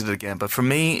revisit it again, but for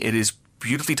me, it is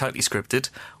beautifully tightly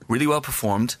scripted, really well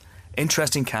performed,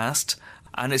 interesting cast,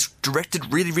 and it's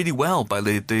directed really, really well by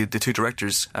the two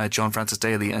directors, John Francis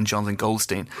Daley and Jonathan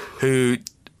Goldstein, who...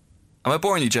 Am I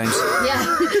boring you, James?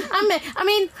 Yeah. I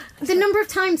mean, the number of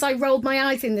times I rolled my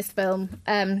eyes in this film,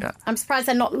 I'm surprised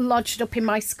they're not lodged up in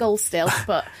my skull still.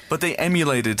 But they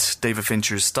emulated David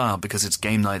Fincher's style because it's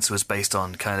Game Night, so it's based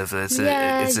on kind of it's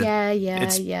influenced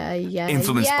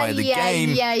by the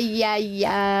game.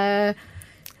 Yeah.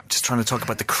 Just trying to talk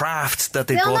about the craft that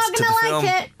they Still brought not to the gonna film.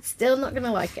 like it. Still not going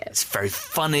to like it. It's very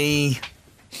funny.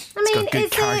 I mean, it's got good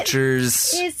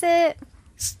characters. Is it?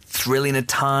 It's thrilling at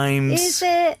times. Is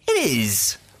it? It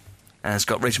is. And it's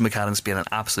got Rachel McAdams being an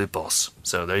absolute boss.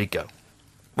 So there you go.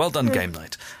 Well done, Game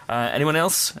Night. Anyone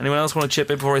else? Anyone else want to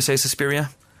chip in before I say Suspiria?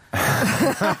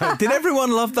 Did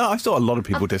everyone love that? I saw a lot of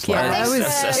people dislike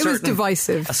it. It was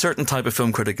divisive. A certain type of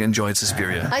film critic enjoyed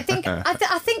Suspiria. I think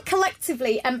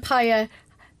collectively Empire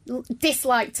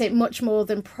disliked it much more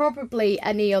than probably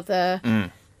any other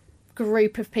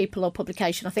group of people or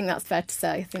publication. I think that's fair to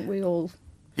say. I think we all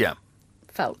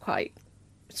felt quite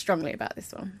strongly about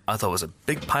this one. I thought it was a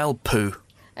big pile of poo.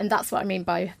 And that's what I mean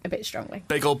by a bit strongly.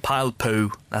 Big old pile of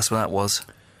poo. That's what that was.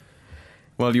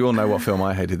 Well, you all know what film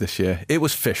I hated this year. It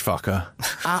was Fishfucker.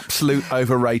 Absolute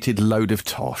overrated load of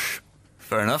tosh.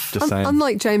 Fair enough. Just saying.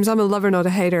 Unlike James, I'm a lover, not a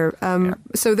hater.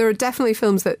 So there are definitely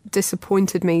films that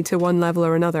disappointed me to one level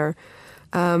or another.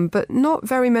 But not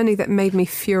very many that made me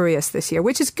furious this year,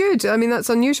 which is good. I mean, that's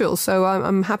unusual, so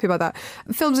I'm happy about that.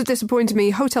 Films that disappointed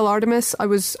me: Hotel Artemis. I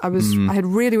had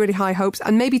really, really high hopes,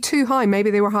 and maybe too high.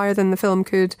 Maybe they were higher than the film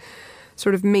could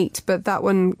sort of meet, but that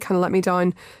one kind of let me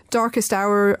down. Darkest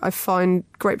Hour, I found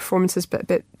great performances, but a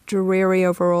bit dreary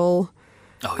overall.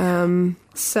 Oh, yeah.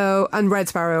 And Red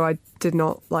Sparrow, I did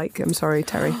not like. I'm sorry,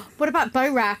 Terry. What about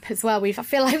Bo Rap as well? I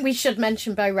feel like we should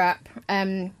mention Bo Rap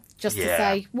just to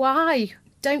say why.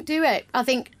 Don't do it. I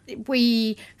think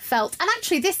we felt... And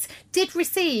actually, this did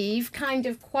receive kind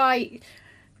of quite...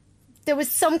 There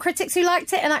was some critics who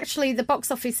liked it, and actually the box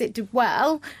office, it did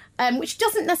well, which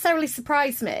doesn't necessarily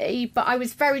surprise me, but I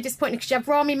was very disappointed because you have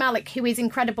Rami Malek, who is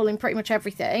incredible in pretty much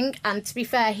everything, and to be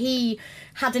fair, he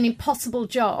had an impossible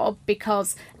job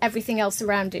because everything else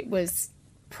around it was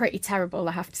pretty terrible,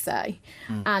 I have to say.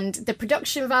 And the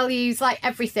production values, like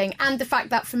everything, and the fact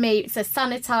that for me it's a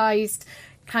sanitised,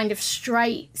 kind of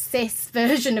straight, cis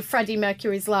version of Freddie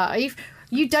Mercury's life.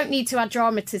 You don't need to add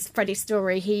drama to Freddie's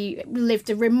story. He lived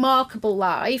a remarkable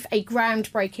life, a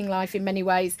groundbreaking life in many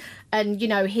ways. And, you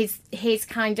know, his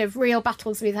kind of real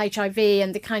battles with HIV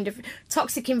and the kind of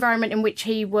toxic environment in which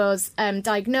he was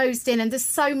diagnosed in. And there's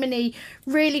so many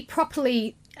really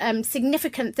properly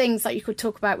significant things that you could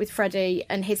talk about with Freddie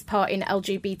and his part in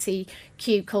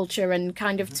LGBTQ culture, and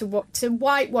kind of to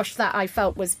whitewash that, I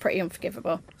felt was pretty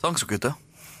unforgivable. Songs were good, though.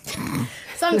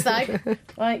 Songs, though,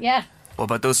 well, yeah. What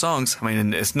about those songs? I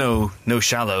mean, it's no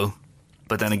Shallow,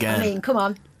 but then again, I mean, come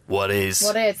on. What is?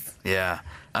 What is? Yeah.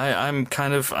 I'm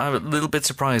a little bit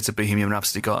surprised that Bohemian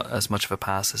Rhapsody got as much of a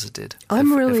pass as it did, if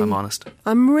I'm honest.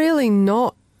 I'm really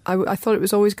not. I thought it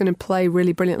was always going to play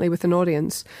really brilliantly with an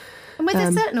audience. And with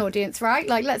a certain audience, right?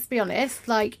 Like, let's be honest.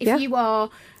 Like, if you are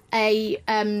a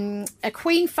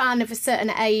Queen fan of a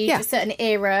certain age, a certain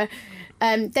era,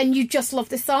 then you just love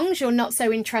the songs. You're not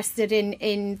so interested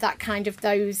in that kind of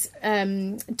those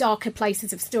darker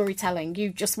places of storytelling. You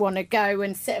just want to go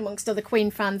and sit amongst other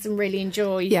Queen fans and really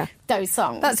enjoy those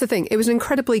songs. That's the thing. It was an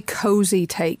incredibly cosy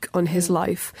take on his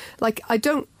life. Like, I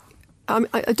don't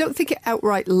think it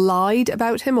outright lied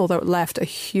about him, although it left a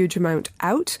huge amount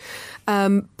out.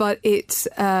 But it's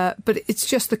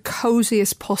just the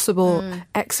coziest possible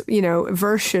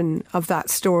version of that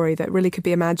story that really could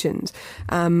be imagined,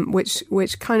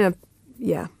 which kind of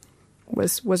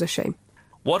was a shame.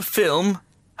 What film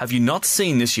have you not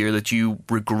seen this year that you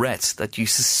regret, that you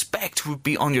suspect would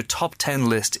be on your top 10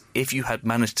 list if you had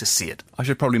managed to see it? I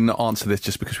should probably not answer this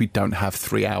just because we don't have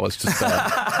 3 hours to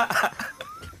spare.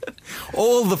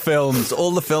 All the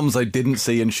films I didn't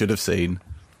see and should have seen.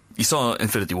 You saw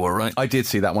Infinity War, right? I did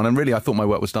see that one, and really I thought my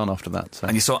work was done after that. So.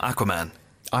 And you saw Aquaman.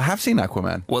 I have seen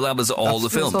Aquaman. Well, that was all the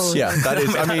films. Yeah, that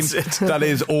is. I mean, that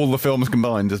is all the films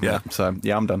combined, isn't it? So,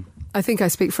 yeah, I'm done. I think I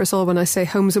speak for us all when I say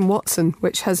Holmes and Watson,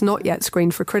 which has not yet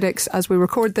screened for critics as we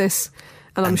record this,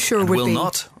 and I'm sure would be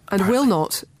not, and will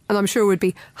not. And I'm sure would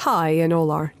be high in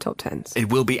all our top 10s. It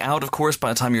will be out, of course, by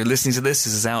the time you're listening to this.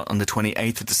 This is out on the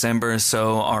 28th of December,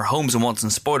 so our Holmes and Watson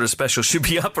spoiler special should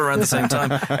be up around the same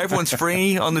time. Everyone's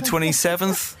free on the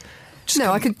 27th.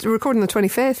 I could record on the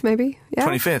 25th, maybe. Yeah,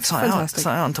 25th. It's not out. It's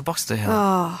not out until Boxing Day.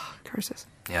 Oh, curses.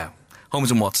 Yeah. Holmes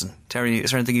and Watson. Terry,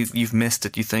 is there anything you've missed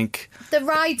that you think? The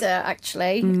Rider,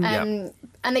 actually. And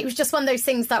it was just one of those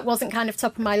things that wasn't kind of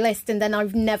top of my list, and then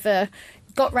I've never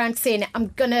got round to seeing it. I'm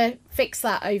going to fix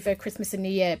that over Christmas and New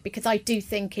Year, because I do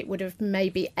think it would have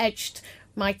maybe edged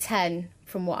my 10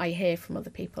 from what I hear from other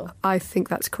people. I think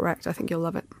that's correct. I think you'll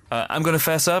love it. I'm going to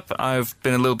fess up. I've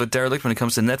been a little bit derelict when it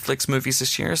comes to Netflix movies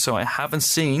this year, so I haven't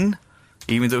seen,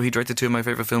 even though he directed 2 of my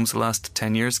favourite films the last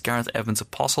 10 years, Gareth Evans'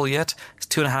 Apostle yet. It's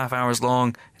 2.5 hours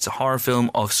long. It's a horror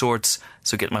film of sorts,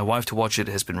 so getting my wife to watch it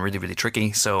has been really, really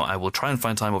tricky. So I will try and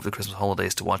find time over the Christmas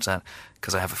holidays to watch that,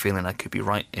 because I have a feeling that could be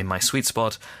right in my sweet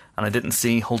spot. And I didn't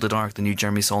see Hold the Dark, the new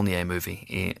Jeremy Saulnier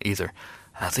movie, either.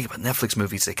 And I think about Netflix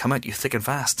movies, they come at you thick and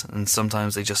fast, and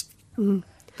sometimes they just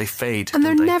they fade. And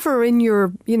they're never in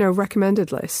your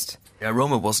recommended list. Yeah,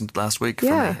 Roma wasn't last week for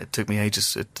me. It took me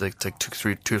ages. It took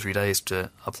 2 or 3 days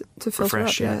to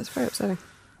refresh. Yeah, it's very upsetting.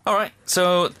 All right,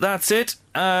 so that's it.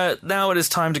 Now it is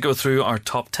time to go through our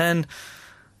top 10,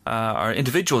 our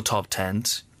individual top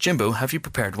 10s. Jimbo, have you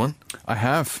prepared one? I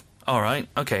have. All right,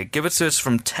 okay, give it to us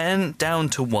from 10 down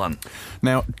to 1.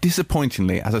 Now,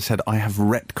 disappointingly, as I said, I have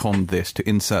retconned this to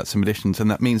insert some additions,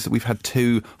 and that means that we've had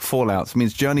 2 fallouts. It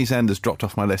means Journey's End has dropped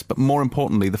off my list, but more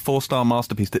importantly, the 4-star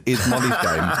masterpiece that is Molly's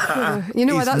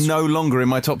Game is no longer in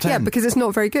my top 10. Yeah, because it's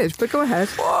not very good, but go ahead.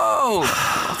 Whoa!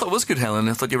 I thought it was good, Helen.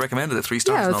 I thought you recommended it 3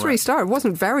 stars. Yeah, 3 star. It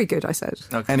wasn't very good, I said.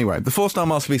 Okay. Anyway, the 4-star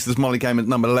masterpiece is Molly Game at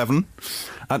number 11.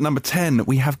 At number 10,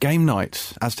 we have Game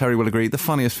Night, as Terry will agree, the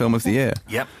funniest film of the year.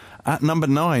 Yep. At number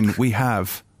 9, we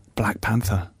have Black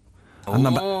Panther. At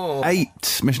number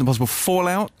 8, Mission Impossible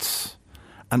Fallout.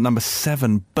 At number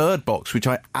 7, Bird Box, which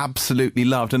I absolutely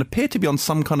loved and appeared to be on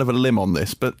some kind of a limb on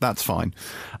this, but that's fine.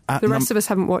 The rest of us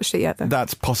haven't watched it yet, though.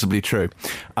 That's possibly true.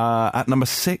 At number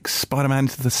 6, Spider-Man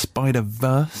Into the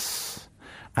Spider-Verse.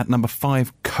 At number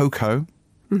 5, Coco.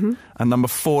 Mm-hmm. At number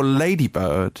 4, Lady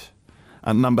Bird.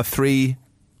 At number 3...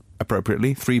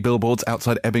 appropriately, 3 Billboards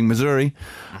Outside Ebbing, Missouri.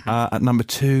 At number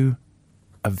 2,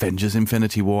 Avengers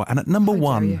Infinity War. And at number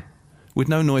 1, with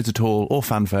no noise at all or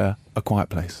fanfare, A Quiet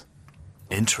Place.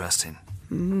 Interesting.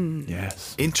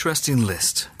 Yes. Interesting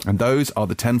list. And those are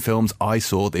the 10 films I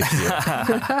saw this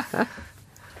year.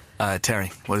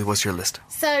 Terri, what's your list?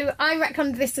 So I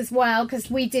retconned this as well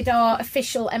because we did our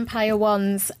official Empire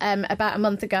ones about a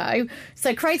month ago.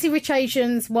 So Crazy Rich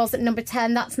Asians was at number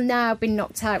 10. That's now been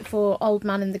knocked out for Old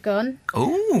Man and the Gun. Oh,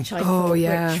 which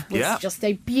was just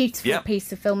a beautiful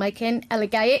piece of filmmaking,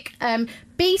 elegaic.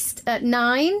 Beast at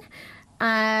 9.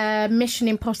 Mission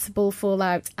Impossible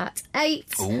Fallout at 8.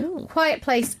 Ooh. Quiet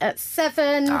Place at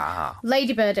 7.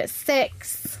 Lady Bird at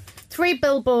 6. 3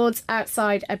 Billboards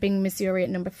Outside Ebbing, Missouri at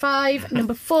number 5.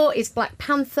 Number 4 is Black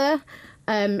Panther.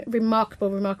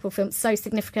 Remarkable film, so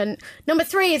significant. Number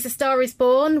 3 is A Star Is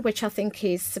Born, which I think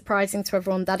is surprising to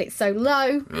everyone that it's so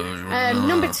low.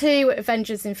 Number 2,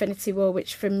 Avengers Infinity War,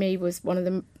 which for me was one of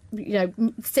the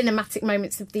cinematic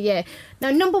moments of the year. Now,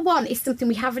 number 1 is something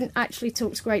we haven't actually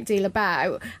talked a great deal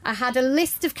about. I had a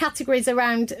list of categories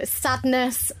around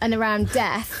sadness and around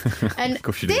death, and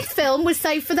this film was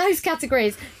saved for those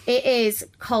categories. It is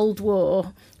Cold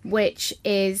War, which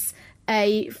is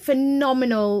a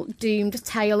phenomenal doomed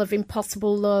tale of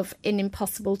impossible love in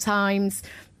impossible times.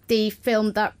 The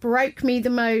film that broke me the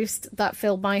most, that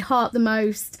filled my heart the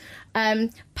most.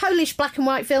 Polish black and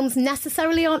white films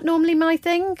necessarily aren't normally my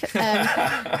thing,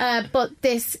 but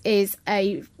this is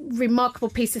a remarkable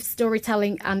piece of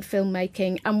storytelling and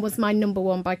filmmaking and was my number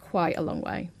 1 by quite a long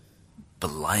way.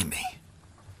 Blimey.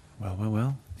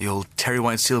 Well. The old Terri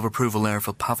White seal of approval there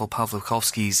for Pavel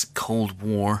Pawlikowski's Cold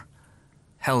War.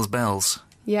 Hell's bells.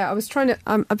 Yeah,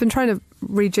 I've been trying to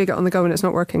rejig it on the go and it's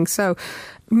not working. So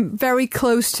very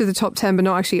close to the top 10, but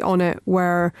not actually on it,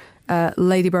 were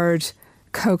Lady Bird,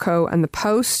 Coco and The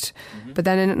Post. Mm-hmm. But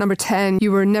then in at number 10,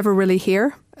 You Were Never Really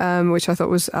Here, which I thought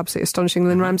was absolutely astonishing.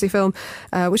 Lynn Ramsey film,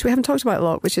 which we haven't talked about a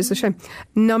lot, which is a shame.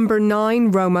 Number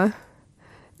 9, Roma.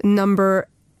 Number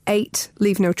 8,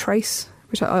 Leave No Trace,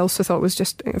 which I also thought was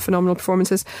just phenomenal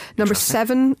performances. Number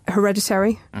 7,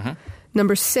 Hereditary. Mm-hmm.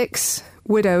 Number 6,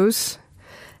 Widows.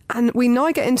 And we now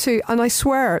get into, and I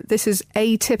swear this is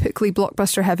atypically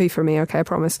blockbuster heavy for me, okay, I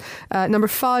promise. Number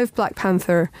 5, Black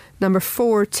Panther. Number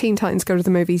 4, Teen Titans Go to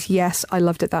the Movies. Yes, I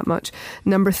loved it that much.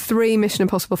 Number 3, Mission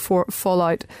Impossible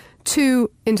Fallout.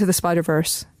 2, Into the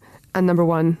Spider-Verse. And number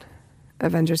 1,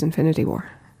 Avengers Infinity War.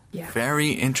 Yeah.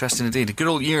 Very interesting indeed. A good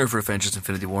old year for Avengers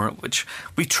Infinity War, which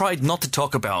we tried not to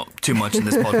talk about too much in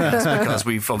this podcast because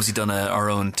we've obviously done our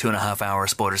own 2.5-hour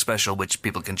spoiler special, which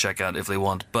people can check out if they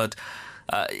want. But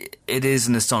it is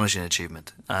an astonishing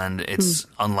achievement, and it's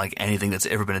unlike anything that's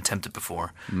ever been attempted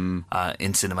before in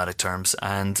cinematic terms.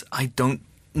 And I don't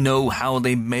know how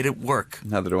they made it work.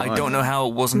 Neither do I. I don't know how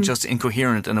it wasn't just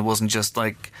incoherent and it wasn't just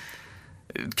like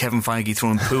Kevin Feige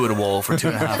throwing poo at a wall for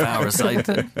 2.5 hours,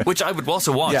 which I would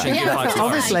also watch.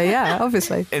 Yeah,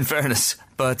 obviously. In fairness,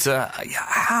 but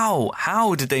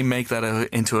how did they make that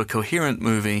into a coherent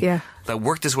movie that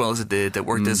worked as well as it did, that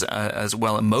worked as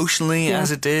well emotionally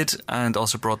as it did, and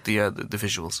also brought the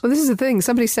visuals? Well, this is the thing.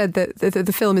 Somebody said that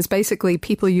the film is basically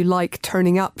people you like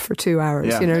turning up for 2 hours.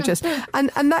 Yeah.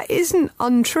 And that isn't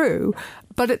untrue,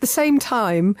 but at the same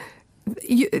time,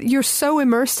 you're so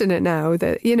immersed in it now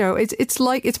that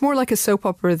it's more like a soap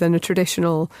opera than a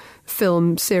traditional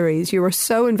film series. You are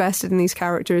so invested in these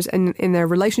characters and in their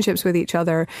relationships with each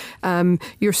other.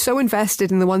 You're so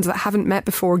invested in the ones that haven't met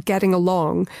before getting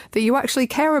along that you actually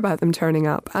care about them turning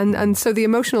up, and so the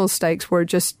emotional stakes were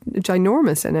just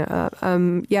ginormous in it.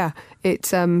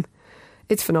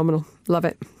 It's phenomenal. Love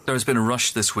it. There's been a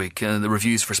rush this week. The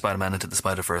reviews for Spider-Man Into the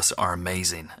Spider-Verse are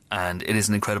amazing, and it is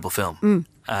an incredible film.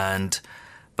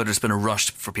 But there's been a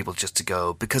rush for people just to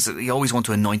go, because they always want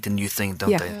to anoint a new thing,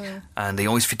 don't they? And they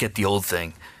always forget the old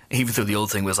thing, even though the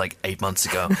old thing was like 8 months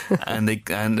ago. and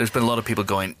there's been a lot of people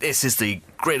going, this is the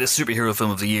greatest superhero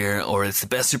film of the year, or it's the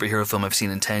best superhero film I've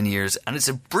seen in 10 years. And it's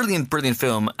a brilliant, brilliant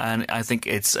film, and I think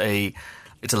it's a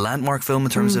landmark film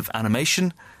in terms of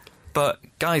animation. But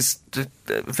guys,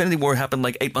 Infinity War happened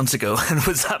like 8 months ago and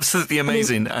was absolutely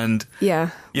amazing.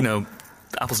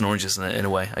 Apples and oranges in a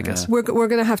way, I guess. We're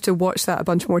going to have to watch that a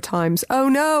bunch more times. Oh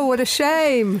no, what a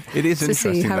shame! It is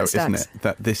interesting though, isn't it,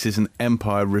 that this is an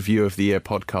Empire Review of the Year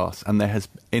podcast, and there has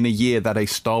in a year that a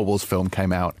Star Wars film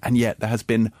came out, and yet there has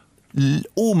been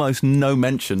almost no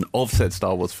mention of said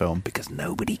Star Wars film because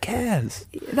nobody cares.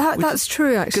 That's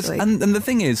true, actually. And the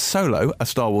thing is, Solo, A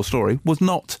Star Wars Story, was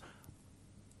not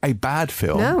a bad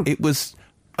film. No. It was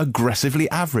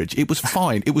aggressively average. It was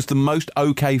fine. It was the most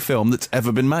okay film that's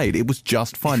ever been made. It was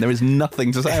just fine. There is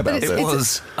nothing to say about it. It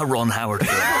was a Ron Howard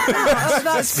film.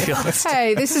 Let's be honest.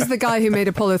 Hey, this is the guy who made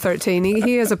Apollo 13.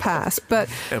 He has a pass, but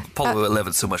Apollo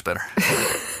 11 is so much better.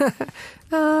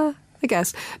 I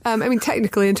guess. I mean,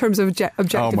 technically, in terms of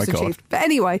objectives achieved. But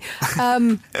anyway,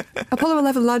 Apollo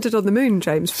 11 landed on the moon,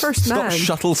 James. First man. Stop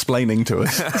shuttle-splaining to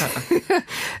us.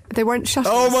 They weren't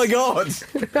shuttles. Oh, my God.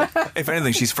 If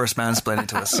anything, she's first man-splaining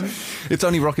to us. It's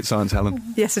only rocket science, Helen.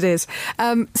 Yes, it is.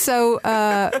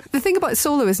 The thing about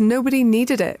Solo is nobody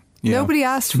needed it. Yeah. Nobody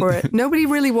asked for it. Nobody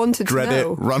really wanted to know. Dread it.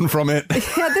 Run from it.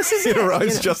 Yeah, this is it. It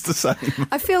arrives just the same.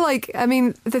 I feel like, I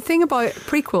mean, the thing about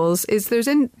prequels is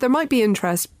there might be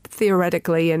interest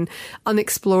theoretically in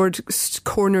unexplored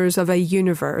corners of a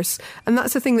universe, and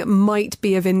that's a thing that might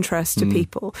be of interest to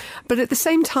people. But at the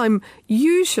same time,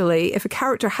 usually if a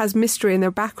character has mystery in their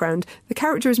background, the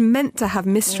character is meant to have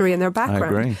mystery in their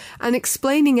background. I agree. And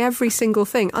explaining every single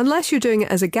thing, unless you're doing it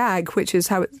as a gag, which is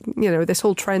how this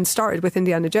whole trend started with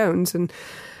Indiana Jones and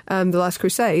The Last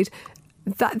Crusade.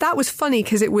 That was funny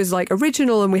because it was like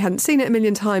original and we hadn't seen it a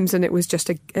million times, and it was just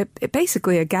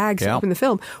basically a gag in the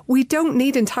film. We don't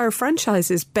need entire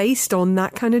franchises based on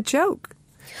that kind of joke.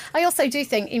 I also do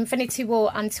think Infinity War,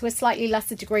 and to a slightly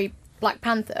lesser degree Black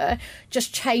Panther,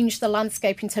 just changed the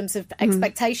landscape in terms of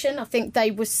expectation. I think they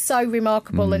were so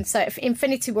remarkable, and so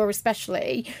Infinity War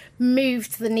especially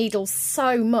moved the needle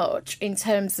so much in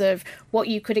terms of what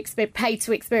you could pay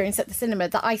to experience at the cinema,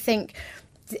 that I think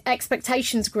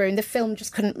expectations grew and the film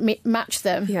just couldn't match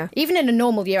them. Yeah. Even in a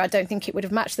normal year, I don't think it would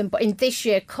have matched them. But in this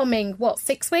year, coming,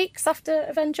 6 weeks after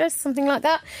Avengers, something like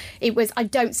that, I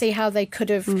don't see how they could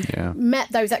have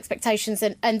met those expectations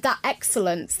and that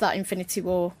excellence that Infinity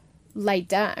War laid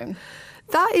down.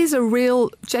 That is a real,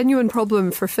 genuine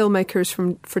problem for filmmakers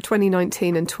for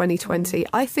 2019 and 2020.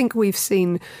 I think we've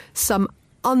seen some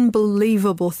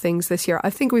unbelievable things this year.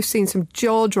 I think we've seen some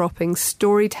jaw-dropping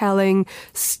storytelling,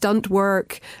 stunt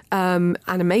work,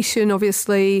 animation,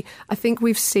 obviously. I think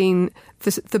we've seen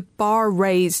the bar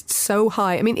raised so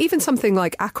high. I mean, even something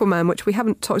like Aquaman, which we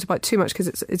haven't talked about too much because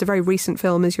it's a very recent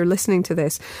film as you're listening to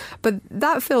this, but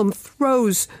that film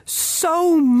throws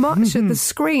so much at the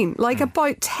screen, like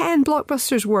about 10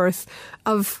 blockbusters worth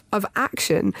of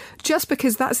action, just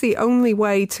because that's the only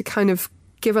way to kind of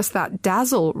give us that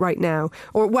dazzle right now.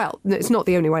 Or, well, it's not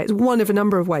the only way. It's one of a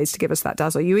number of ways to give us that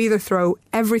dazzle. You either throw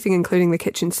everything, including the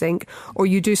kitchen sink, or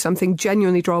you do something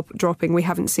genuinely dropping we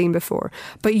haven't seen before.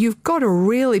 But you've got to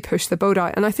really push the boat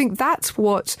out. And I think that's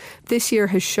what this year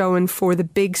has shown for the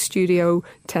big studio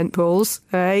tentpoles,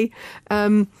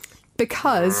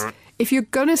 because if you're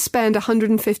going to spend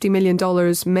 $150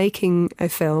 million making a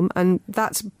film, and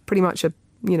that's pretty much a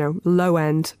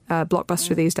low-end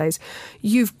blockbuster these days,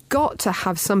 you've got to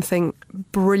have something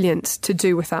brilliant to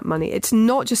do with that money. It's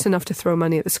not just enough to throw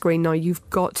money at the screen now. You've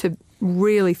got to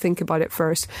really think about it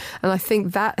first. And I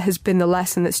think that has been the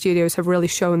lesson that studios have really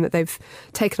shown that they've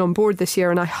taken on board this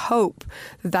year. And I hope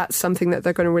that that's something that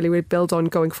they're going to really, really build on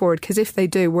going forward. Because if they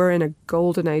do, we're in a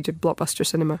golden age of blockbuster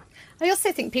cinema. I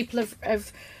also think people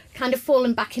have kind of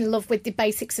fallen back in love with the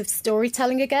basics of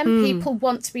storytelling again. People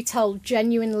want to be told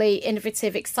genuinely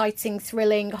innovative, exciting,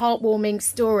 thrilling, heartwarming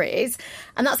stories.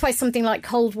 And that's why something like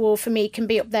Cold War for me can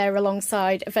be up there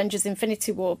alongside Avengers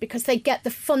Infinity War, because they get the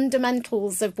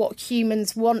fundamentals of what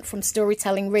humans want from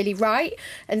storytelling really right.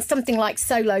 And something like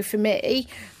Solo for me,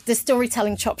 the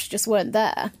storytelling chops just weren't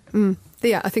there.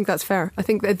 Yeah, I think that's fair. I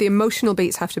think that the emotional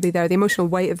beats have to be there. The emotional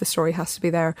weight of the story has to be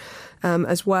there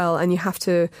as well. And you have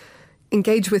to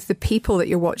engage with the people that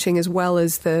you're watching as well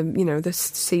as the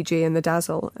CG and the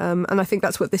dazzle. And I think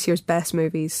that's what this year's best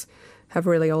movies have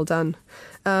really all done.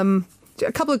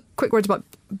 A couple of quick words about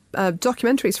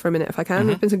documentaries for a minute, if I can.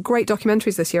 There's been some great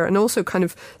documentaries this year, and also kind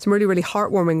of some really, really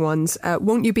heartwarming ones.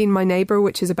 Won't You Be My Neighbour,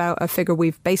 which is about a figure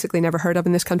we've basically never heard of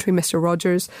in this country, Mr.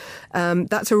 Rogers.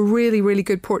 That's a really, really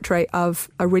good portrait of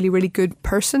a really, really good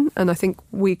person, and I think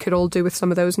we could all do with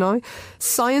some of those now.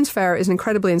 Science Fair is an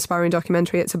incredibly inspiring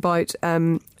documentary. It's about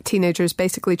teenagers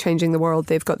basically changing the world.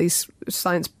 They've got these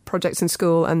science projects in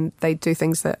school and they do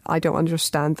things that I don't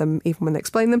understand them even when they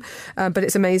explain them, but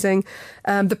it's amazing.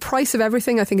 The Price of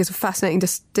Everything, I think, is a fascinating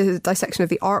dissection of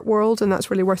the art world, and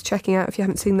that's really worth checking out if you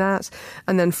haven't seen that.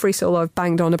 And then Free Solo I've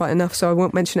banged on about enough, so I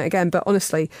won't mention it again. But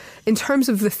honestly, in terms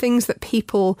of the things that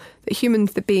human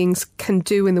beings can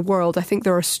do in the world, I think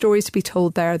there are stories to be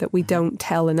told there that we don't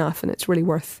tell enough, and it's really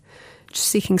worth just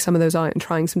seeking some of those out and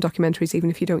trying some documentaries, even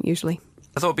if you don't usually.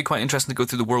 I thought it'd be quite interesting to go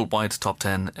through the worldwide top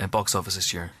 10 box office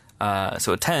this year.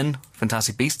 So at 10,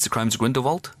 Fantastic Beasts: The Crimes of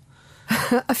Grindelwald.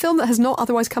 A film that has not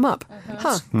otherwise come up.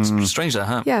 It's strange that,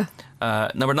 huh? Yeah.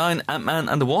 Number 9, Ant-Man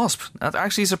and the Wasp. That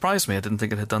actually surprised me. I didn't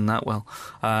think it had done that well.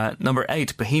 Number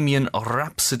 8, Bohemian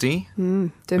Rhapsody,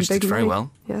 which did very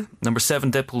well. Yeah. Number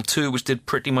 7, Deadpool 2, which did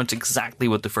pretty much exactly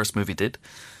what the first movie did.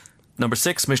 Number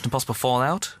 6, Mission Impossible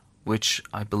Fallout, which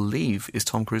I believe is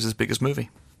Tom Cruise's biggest movie.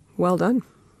 Well done.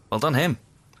 Well done him.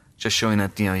 Just showing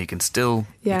that, you can still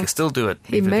do it.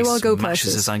 He may well go smashes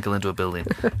places. his ankle into a building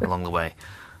along the way.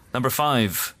 Number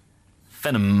 5,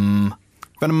 Venom.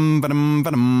 Venom, Venom,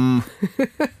 Venom.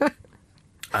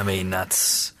 I mean,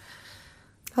 that's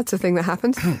a thing that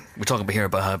happened. we're talking here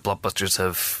about how blockbusters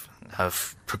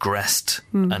have progressed,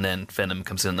 and then Venom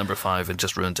comes in at number 5 and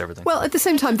just ruins everything. Well, at the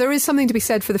same time, there is something to be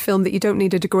said for the film that you don't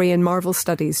need a degree in Marvel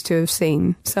studies to have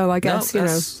seen. So I guess,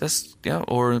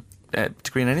 or a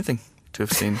degree in anything to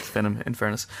have seen Venom, in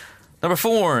fairness. Number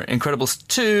 4, Incredibles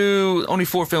 2. Only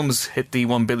 4 films hit the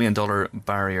 $1 billion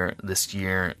barrier this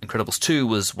year. Incredibles 2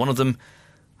 was one of them,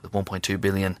 with $1.2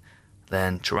 billion.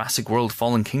 Then Jurassic World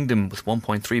Fallen Kingdom with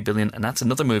 $1.3 billion. And that's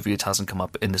another movie that hasn't come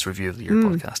up in this Review of the Year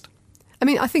podcast. I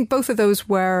mean, I think both of those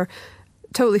were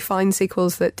totally fine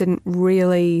sequels that didn't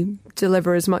really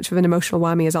deliver as much of an emotional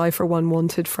whammy as I, for one,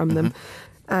 wanted from them.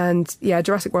 And yeah,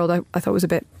 Jurassic World I thought was a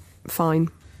bit fine.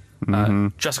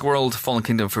 Jurassic World Fallen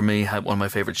Kingdom for me had one of my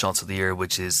favourite shots of the year,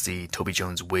 which is the Toby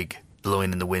Jones wig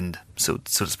blowing in the wind, so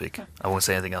to speak. I won't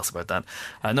say anything else about that.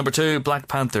 Number 2, Black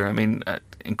Panther. I mean,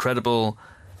 incredible.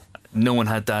 No one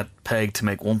had that pegged to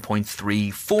make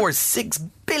 $1.346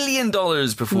 billion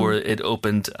before it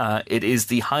opened. It is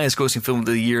the highest grossing film of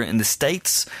the year in the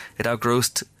States. It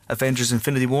outgrossed Avengers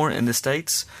Infinity War in the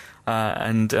States,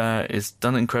 and it's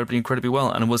done incredibly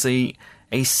well. And it was a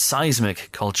seismic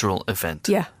cultural event.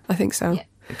 Yeah, I think so. Yeah.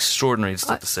 Extraordinary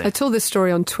stuff to say. I told this story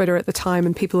on Twitter at the time,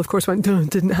 and people, of course, went, "Duh,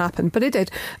 it didn't happen." But it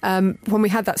did. When we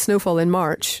had that snowfall in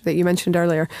March that you mentioned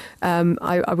earlier,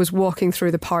 I was walking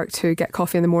through the park to get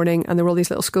coffee in the morning, and there were all these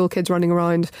little school kids running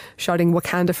around shouting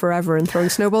 "Wakanda forever" and throwing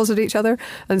snowballs at each other.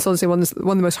 And it's honestly one of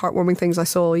the most heartwarming things I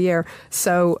saw all year.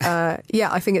 So,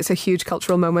 I think it's a huge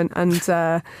cultural moment, and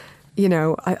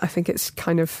I think it's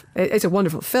it's a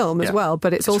wonderful film as well,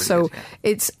 but it's also, really good,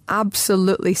 it's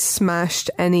absolutely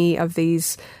smashed any of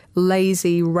these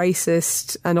lazy,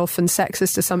 racist and often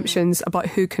sexist assumptions about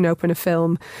who can open a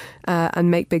film and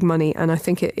make big money. And I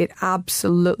think it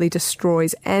absolutely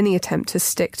destroys any attempt to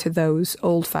stick to those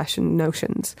old-fashioned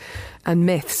notions and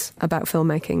myths about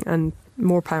filmmaking, and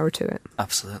more power to it.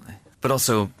 Absolutely. But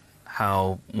also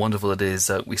how wonderful it is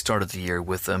that we started the year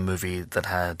with a movie that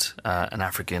had an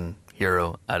African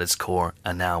hero at its core,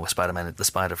 and now with Spider-Man Into the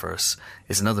Spider-Verse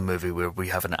is another movie where we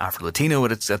have an Afro-Latino at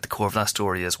the core of that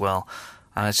story as well.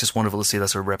 And it's just wonderful to see that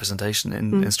sort of representation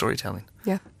in storytelling.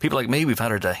 Yeah. People like me, we've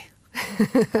had our day.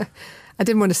 I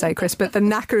didn't want to say, Chris, but the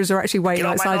knackers are actually waiting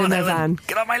outside in their van.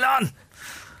 Get off my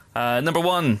lawn! Number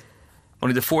 1,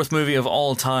 only the 4th movie of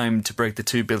all time to break the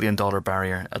 $2 billion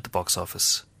barrier at the box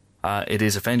office. It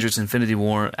is Avengers Infinity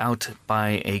War, out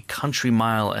by a country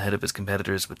mile ahead of its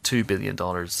competitors with $2 billion.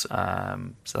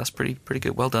 So that's pretty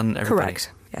good. Well done, everybody.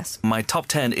 Correct, yes. My top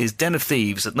 10 is Den of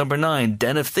Thieves. At number 9,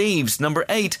 Den of Thieves. Number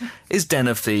 8 is Den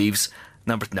of Thieves.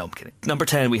 No, I'm kidding. Number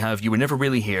 10, we have You Were Never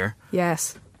Really Here.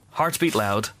 Yes. Hearts Beat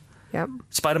Loud. Yep.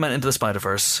 Spider-Man Into the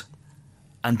Spider-Verse.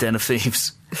 And Den of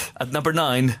Thieves. At number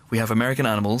 9, we have American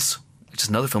Animals, which is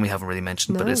another film we haven't really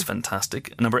mentioned, but it's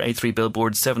fantastic. Number 8, 3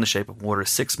 Billboards, 7 The Shape of Water,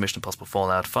 6 Mission Impossible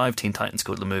Fallout, 5 Teen Titans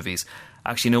Go to the Movies.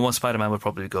 Actually, you know what? Spider-Man would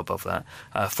probably go above that.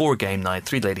 4 Game Night,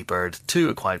 3 Lady Bird, 2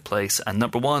 A Quiet Place, and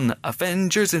number 1,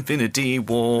 Avengers Infinity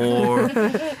War.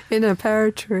 In a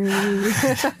pear tree.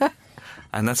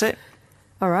 And that's it.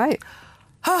 All right.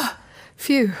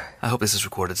 Phew. I hope this is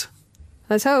recorded.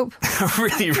 Let's hope.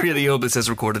 I really hope this is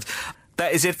recorded.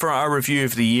 That is it for our Review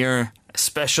of the Year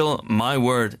special. My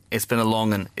word, it's been a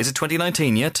long one. Is it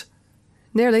 2019 yet?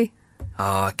 Nearly.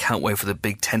 Oh, I can't wait for the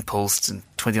big tent poles in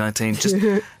 2019.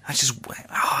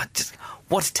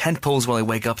 What tent poles will I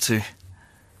wake up to?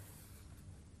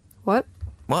 What?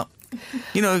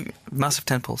 Massive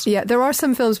tent poles. Yeah, there are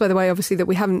some films, by the way, obviously, that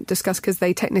we haven't discussed because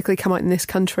they technically come out in this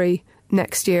country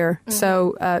next year.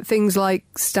 So things like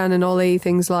Stan and Ollie,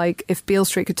 things like If Beale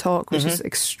Street Could Talk, which is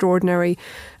extraordinary.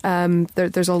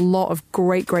 There's a lot of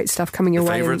great stuff coming your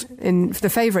way. In The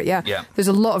Favourite, yeah. There's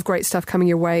a lot of great stuff coming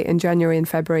your way in January and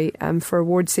February for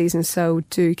award season, so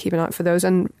do keep an eye out for those.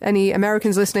 And any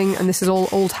Americans listening, and this is all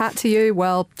old hat to you,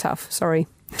 well, tough, sorry.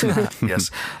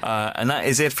 Yes. And that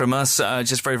is it from us.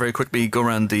 Just very quickly, go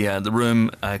around the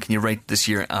room. Can you rate this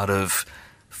year out of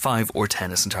 5 or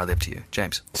 10? It's entirely up to you.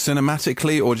 James?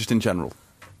 Cinematically or just in general?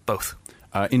 Both.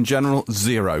 In general,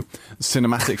 0.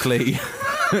 Cinematically,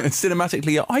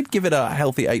 I'd give it a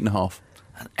healthy 8.5.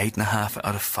 An 8.5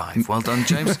 out of 5. Well done,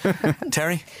 James.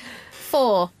 Terry?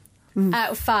 4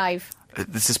 out of 5.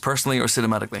 This is personally or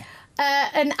cinematically?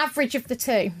 An average of the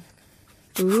two.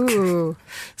 Ooh.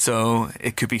 So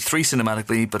it could be 3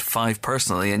 cinematically, but 5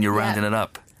 personally, and you're rounding it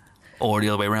up. Or the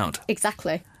other way around.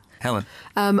 Exactly. Helen?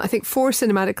 I think 4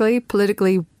 cinematically.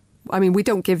 Politically, I mean, we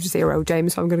don't give 0,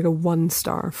 James, so I'm going to go 1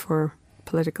 star for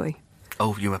politically.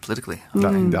 Oh, you went politically.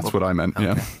 That's what I meant, Okay.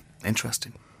 yeah.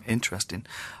 Interesting.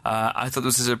 I thought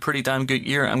this is a pretty damn good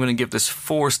year. I'm going to give this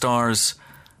 4 stars.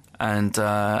 And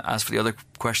as for the other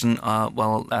question,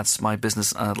 well, that's my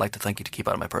business. And I'd like to thank you to keep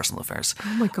out of my personal affairs.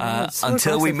 Oh, my God. So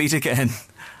until we aggressive. meet again,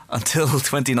 until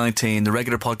 2019, the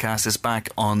regular podcast is back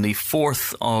on the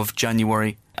 4th of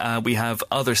January. We have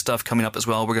other stuff coming up as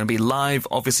well. We're going to be live,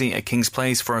 obviously, at King's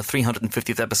Place for our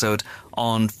 350th episode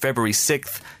on February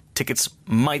 6th. Tickets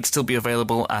might still be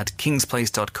available at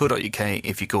kingsplace.co.uk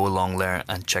if you go along there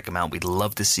and check them out. We'd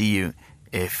love to see you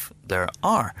if there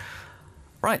are.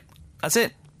 Right, that's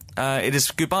it. It is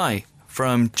goodbye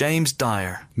from James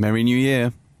Dyer. Merry New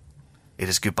Year. It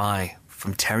is goodbye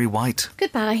from Terri White.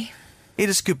 Goodbye. It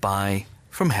is goodbye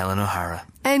from Helen O'Hara.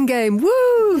 Endgame,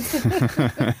 woo!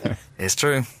 It's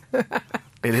true.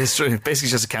 It is true. Basically,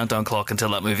 just a countdown clock until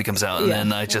that movie comes out, and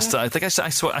then I think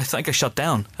I shut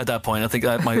down at that point. I think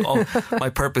my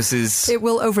purpose is. It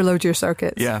will overload your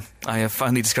circuits. Yeah, I have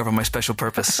finally discovered my special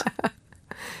purpose.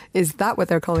 Is that what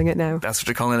they're calling it now? That's what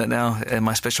they're calling it now. And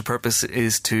my special purpose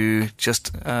is to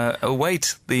just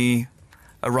await the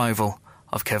arrival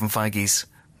of Kevin Feige's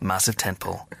massive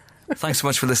tentpole. Thanks so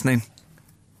much for listening.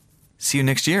 See you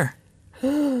next year.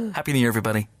 Happy New Year,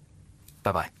 everybody.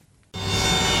 Bye-bye.